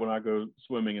about that when I go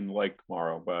swimming in the lake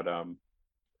tomorrow. But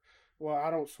Well,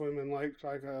 I don't swim in lakes.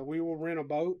 Like we will rent a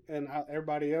boat, and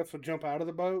everybody else will jump out of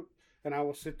the boat, and I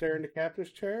will sit there in the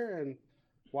captain's chair and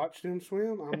watch them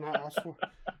swim. I'm not. I swear,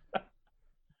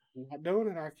 I'm not doing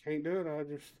it. I can't do it.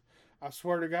 I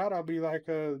swear to God, I'll be like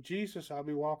Jesus. I'll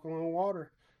be walking on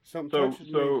water. Something touches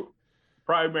me. So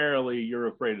primarily, you're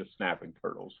afraid of snapping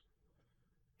turtles.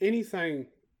 Anything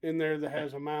in there that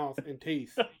has a mouth and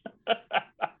teeth.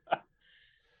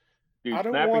 Dude, I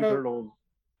don't snapping turtles.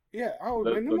 Yeah,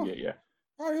 they'll get you.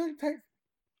 Oh,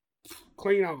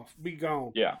 clean off, be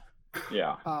gone. Yeah.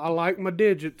 I like my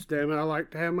digits, damn it. I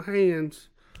like to have my hands.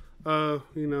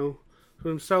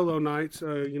 Some solo nights.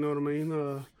 You know what I mean.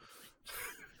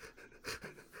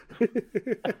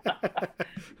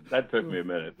 That took me a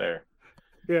minute there.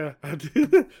 Yeah, I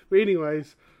did. But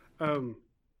anyways,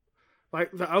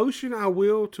 like the ocean, I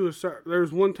will to a certain. There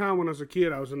was one time when I was a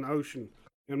kid, I was in the ocean,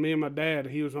 and me and my dad,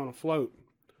 he was on a float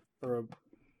or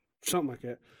something like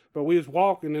that. But we was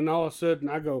walking, and all of a sudden,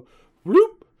 I go,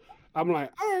 whoop. I'm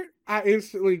like, all right.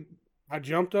 I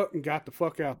jumped up and got the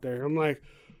fuck out there. I'm like,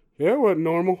 yeah, it wasn't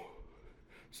normal.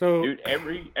 So, dude,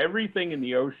 everything in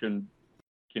the ocean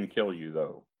can kill you,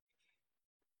 though.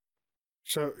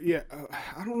 So yeah,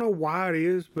 I don't know why it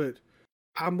is, but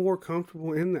I'm more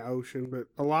comfortable in the ocean. But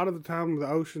a lot of the time, the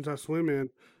oceans I swim in,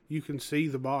 you can see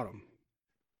the bottom,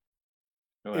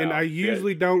 and I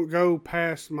usually don't go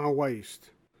past my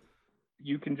waist.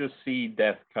 You can just see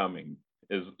death coming.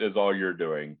 Is all you're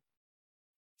doing.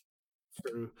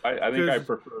 True. I think I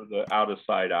prefer the out of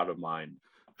sight, out of mind.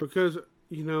 Because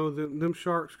them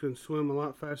sharks can swim a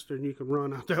lot faster than you can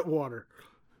run out that water.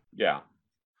 Yeah.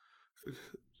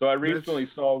 So I recently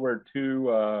saw where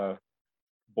 2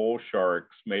 bull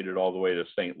sharks made it all the way to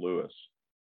St. Louis.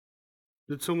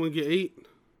 Did someone get eaten?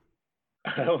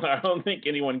 I don't think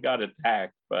anyone got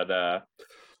attacked, but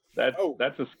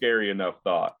that's a scary enough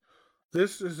thought.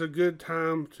 This is a good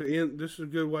time to end. This is a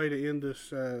good way to end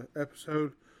this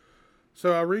episode.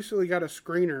 So I recently got a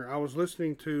screener. I was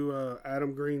listening to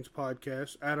Adam Green's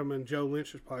podcast, Adam and Joe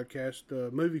Lynch's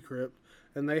podcast, Movie Crypt,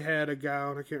 and they had a guy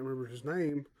on, I can't remember his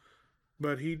name,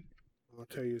 but I'll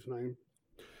tell you his name,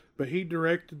 but he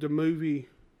directed the movie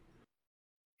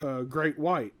Great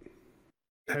White.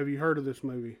 Have you heard of this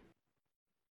movie?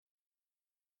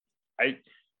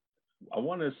 I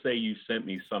want to say you sent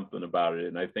me something about it,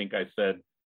 and I think I said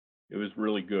it was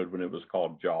really good when it was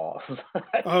called Jaws.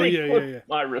 Yeah.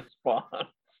 My response.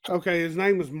 Okay, his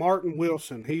name is Martin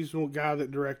Wilson. He's the guy that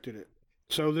directed it.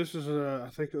 So this is I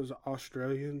think it was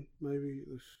Australian, maybe.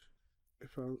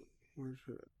 Where's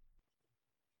it?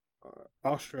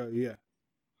 Australia.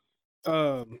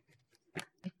 Yeah.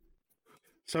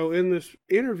 So in this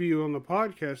interview on the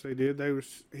podcast they did,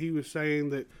 he was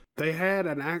saying that they had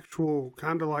an actual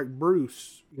kind of like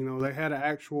Bruce. You know, they had an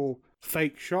actual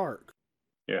fake shark.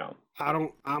 Yeah.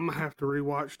 I'm gonna have to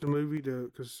rewatch the movie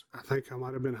because I think I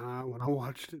might have been high when I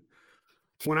watched it.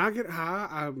 When I get high,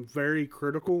 I'm very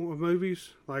critical of movies.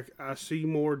 Like I see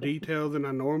more detail than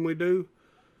I normally do.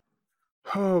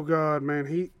 Oh God, man,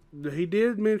 he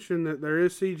did mention that there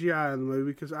is CGI in the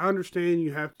movie because I understand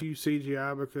you have to use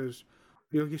CGI because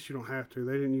I guess you don't have to.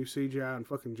 They didn't use CGI in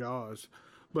fucking Jaws,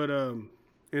 but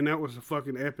and that was a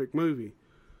fucking epic movie.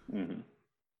 Mm-hmm.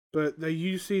 But they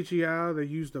used CGI. They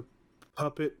used a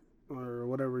puppet or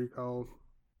whatever you call,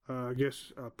 I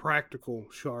guess a practical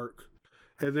shark,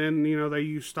 and then they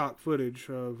use stock footage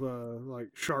of like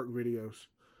shark videos.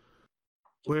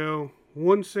 Well,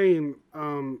 one scene,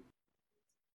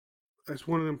 it's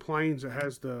one of them planes that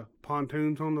has the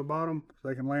pontoons on the bottom so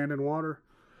they can land in water.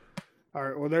 All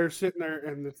right, well they're sitting there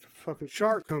and the fucking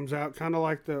shark comes out, kind of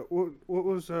like the what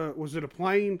was it a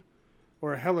plane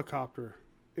or a helicopter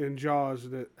in Jaws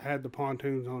that had the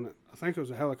pontoons on it? I think it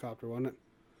was a helicopter, wasn't it?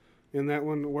 In that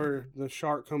one where the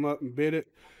shark come up and bit it.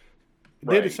 It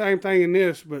did the same thing in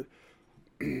this, but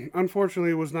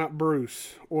unfortunately it was not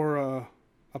Bruce or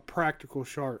a practical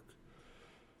shark.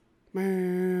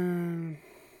 Man.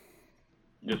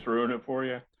 Just ruin it for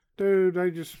you? Dude, they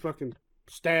just fucking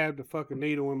stabbed a fucking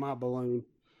needle in my balloon.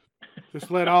 Just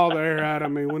let all the air out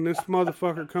of me. When this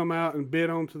motherfucker come out and bit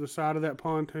onto the side of that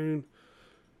pontoon,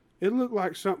 it looked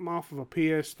like something off of a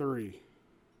PS3.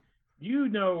 You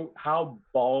know how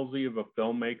ballsy of a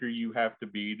filmmaker you have to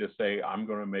be to say, I'm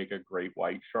going to make a great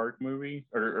white shark movie?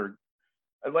 Or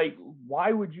like,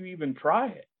 why would you even try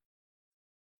it?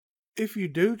 If you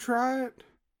do try it,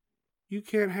 you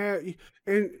can't have.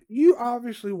 And you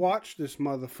obviously watched this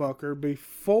motherfucker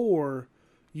before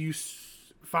you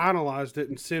finalized it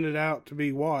and sent it out to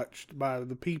be watched by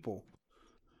the people.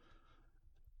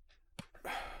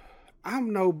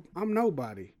 I'm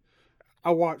nobody. I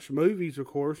watch movies, of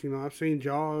course. I've seen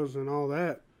Jaws and all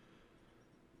that.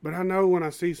 But I know when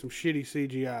I see some shitty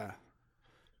CGI.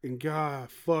 And God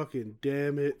fucking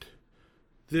damn it.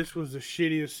 This was the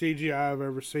shittiest CGI I've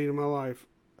ever seen in my life.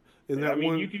 And that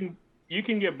you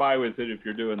can get by with it if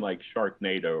you're doing like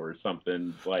Sharknado or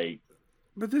something like.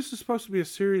 But this is supposed to be a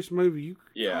serious movie.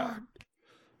 Yeah.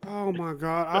 God, oh my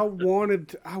God.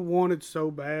 I wanted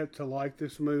so bad to like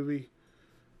this movie.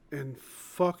 And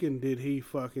fucking did he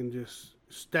fucking just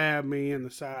stab me in the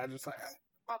side. Just like,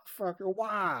 motherfucker,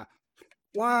 why?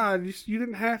 Why? You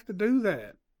didn't have to do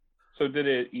that. So did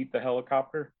it eat the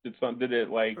helicopter? Did it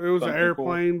like? It was an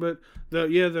airplane, cool? But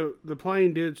the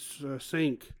plane did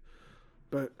sink.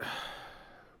 But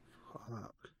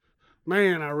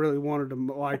man, I really wanted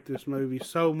to like this movie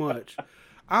so much.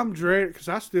 I'm dreading because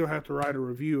I still have to write a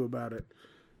review about it,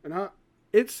 and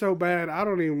it's so bad. I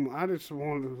just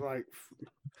wanted to like,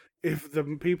 if the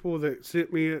people that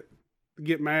sent me it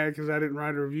get mad because I didn't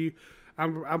write a review,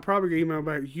 I'm probably gonna email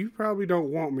back. You probably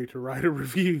don't want me to write a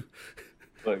review.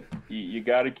 Look, you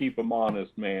got to keep them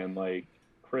honest, man. Like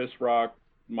Chris Rock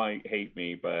might hate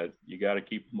me, but you got to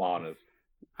keep them honest.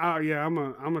 Oh yeah, I'm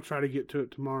gonna try to get to it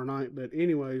tomorrow night. But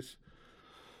anyways,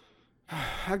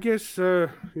 I guess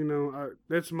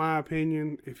that's my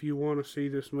opinion. If you want to see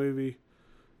this movie,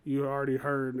 you already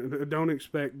heard. Don't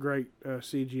expect great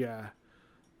CGI.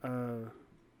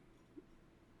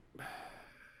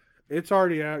 It's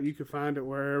already out. You can find it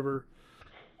wherever.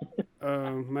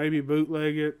 Maybe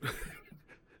bootleg it.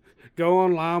 Go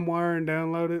on LimeWire and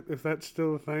download it if that's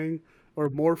still a thing. Or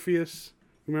Morpheus.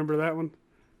 Remember that one?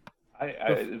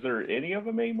 Is there any of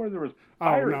them anymore? There was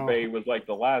Pirate Bay was like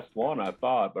the last one I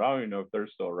thought, but I don't even know if they're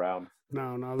still around.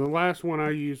 No. The last one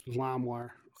I used was LimeWire.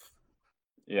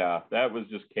 Yeah, that was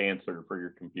just cancer for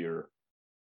your computer.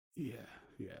 Yeah.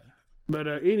 But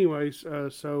anyways,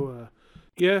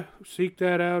 yeah, seek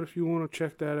that out if you want to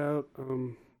check that out.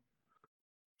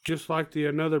 Just like the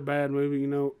another bad movie,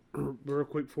 real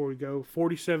quick before we go,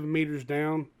 47 Meters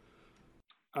Down.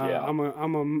 Yeah. I'm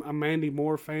a Mandy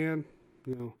Moore fan,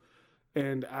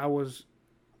 and I was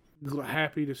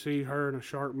happy to see her in a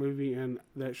shark movie, and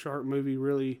that shark movie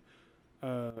really,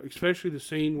 especially the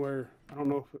scene where I don't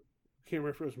know I can't remember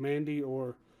if it was Mandy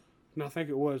or no, I think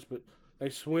it was, but they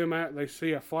swim out, they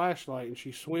see a flashlight, and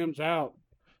she swims out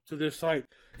to this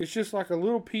it's just like a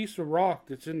little piece of rock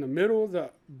that's in the middle of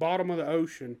the bottom of the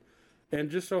ocean, and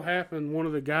just so happened one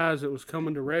of the guys that was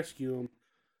coming to rescue him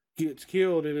gets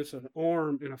killed, and it's an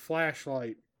arm and a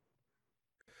flashlight.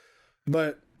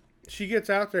 But she gets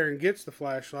out there and gets the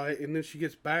flashlight, and then she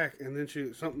gets back, and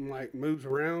then something like moves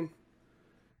around,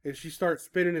 and she starts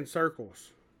spinning in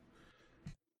circles.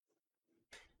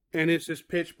 And it's just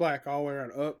pitch black all the way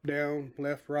around, up, down,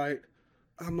 left, right.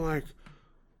 I'm like,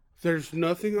 there's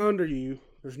nothing under you.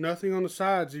 There's nothing on the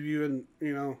sides of you, and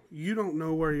you don't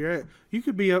know where you're at. You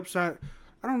could be upside.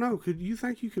 I don't know. Could you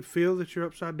think you could feel that you're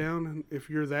upside down if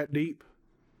you're that deep?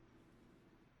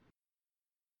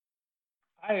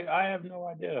 I have no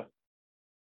idea.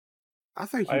 I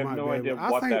think I have no idea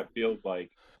what that feels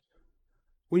like.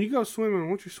 When you go swimming, why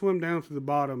don't you swim down to the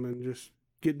bottom and just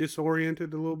get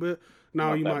disoriented a little bit?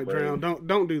 No, you might drown.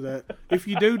 Don't do that. If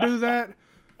you do that,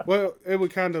 well, it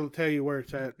would kind of tell you where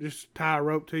it's at. Just tie a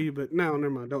rope to you, but no, never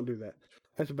mind. Don't do that.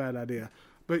 That's a bad idea.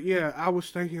 But yeah, I was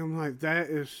thinking, I'm like, that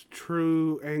is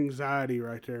true anxiety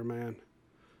right there, man.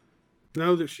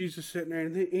 Know that she's just sitting there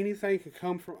and anything could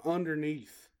come from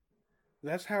underneath.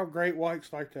 That's how great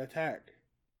whites like to attack.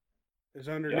 Is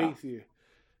underneath you.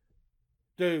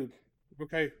 Dude,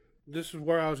 okay, this is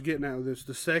where I was getting at with this.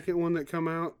 The second one that come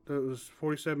out, that was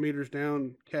 47 meters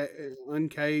down,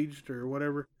 uncaged or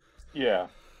whatever. Yeah.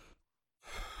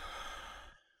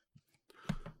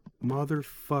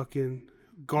 Motherfucking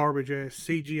garbage ass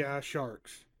CGI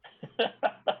sharks.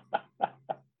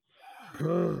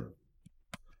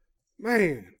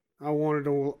 Man, I went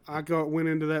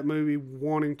into that movie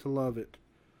wanting to love it.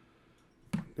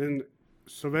 Then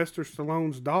Sylvester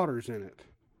Stallone's daughter's in it.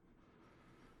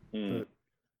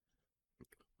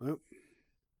 But,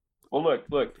 well,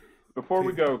 look. Before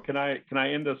we go, can I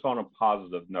end this on a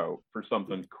positive note for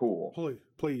something cool?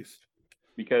 Please.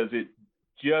 Because it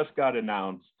just got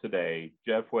announced today.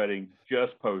 Jeff Wedding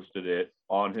just posted it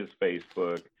on his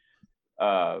Facebook.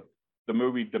 The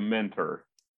movie Dementor,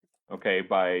 okay,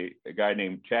 by a guy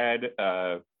named Chad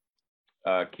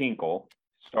Kinkle,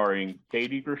 starring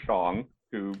Katie Gershon,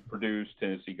 who produced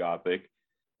Tennessee Gothic.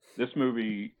 This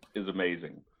movie is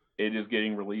amazing. It is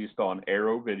getting released on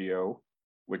Arrow Video,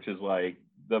 which is like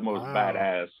the most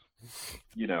badass,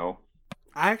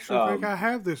 I actually think I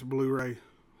have this Blu-ray.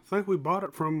 I think we bought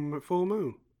it from Full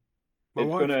Moon.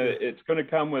 It's gonna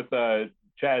come with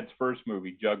Chad's first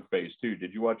movie, Jugface, too.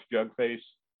 Did you watch Jugface?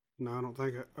 No, I don't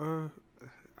think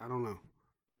I don't know.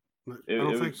 I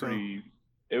don't think so.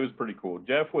 It was pretty cool.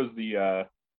 Jeff was the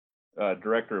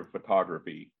director of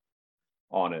photography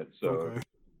on it, so okay.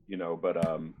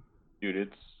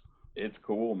 Dude, it's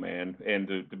cool, man, and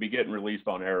to be getting released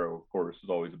on Arrow, of course, is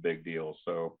always a big deal.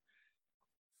 So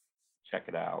check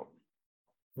it out.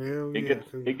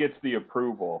 It gets the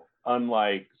approval,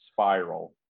 unlike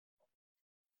Spiral.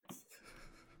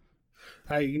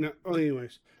 Hey,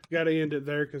 anyways, got to end it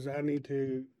there because I need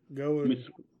to go and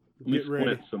get ready.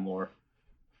 Squint some more.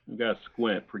 We got to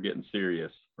squint for getting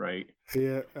serious, right?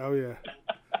 Yeah. Oh, yeah.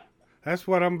 That's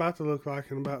what I'm about to look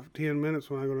like in about 10 minutes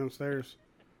when I go downstairs.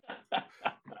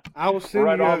 I will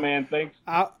send man. Thanks.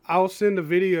 I'll send a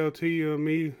video to you of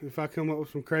me. If I come up with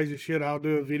some crazy shit, I'll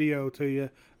do a video to you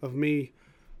of me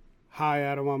high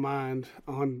out of my mind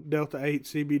on Delta 8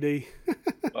 CBD.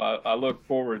 I look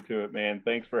forward to it, man.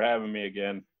 Thanks for having me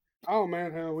again. Oh,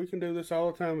 man. Hell, we can do this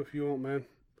all the time if you want, man.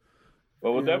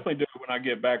 Well, we'll definitely do it when I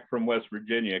get back from West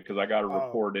Virginia because I got to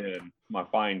report in my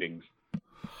findings.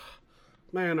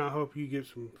 Man, I hope you get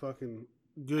some fucking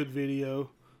good video.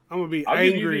 I'm going to be I'll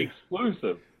angry. Give you the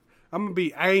exclusive. I'm going to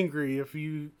be angry if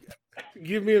you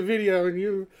give me a video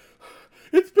and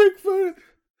it's Bigfoot.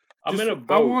 I'm in a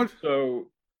boat, so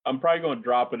I'm probably going to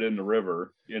drop it in the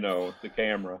river, the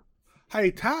camera.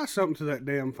 Hey, tie something to that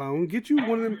damn phone. Get you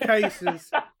one of them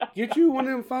cases. Get you one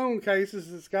of them phone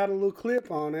cases that's got a little clip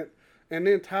on it, and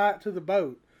then tie it to the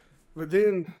boat. But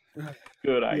then...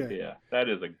 Good idea. That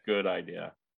is a good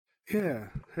idea. Yeah.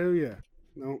 Hell yeah.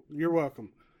 No, you're welcome.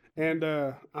 And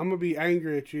I'm going to be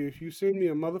angry at you if you send me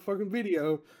a motherfucking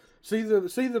video. See the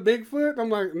Bigfoot? I'm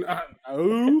like,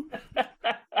 no.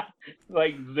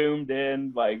 Like zoomed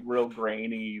in, like real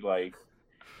grainy, like...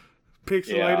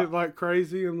 Pixelated like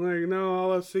crazy. I'm like, no,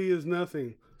 all I see is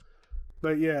nothing.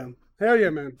 But yeah. Hell yeah,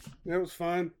 man. That was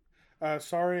fun.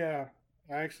 Sorry I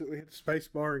accidentally hit the space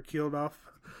bar and killed off.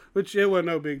 Which it wasn't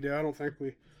no big deal. I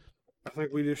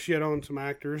think we just shit on some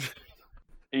actors.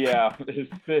 Yeah,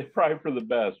 it's probably for the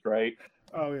best, right?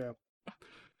 Oh yeah.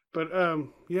 But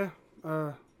yeah.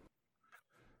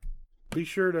 Be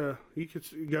sure you could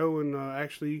go and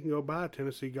you can go buy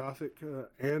Tennessee Gothic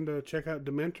and check out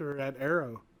Dementor at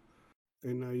Arrow.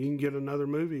 And you can get another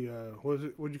movie.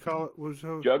 What'd you call it?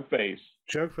 Jugface.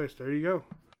 Jugface. There you go.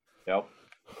 Yep.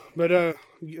 But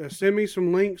send me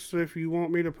some links if you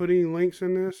want me to put any links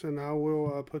in this, and I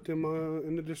will put them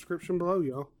in the description below,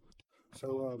 y'all.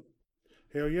 So,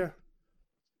 hell yeah.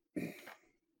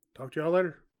 Talk to y'all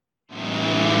later.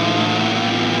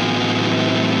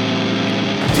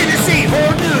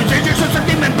 Monsters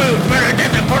and demon booth, murder,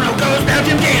 death, and porno goes. Now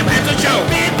Jim Jam has a show.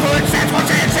 Bigfoot,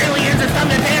 Sasquatch,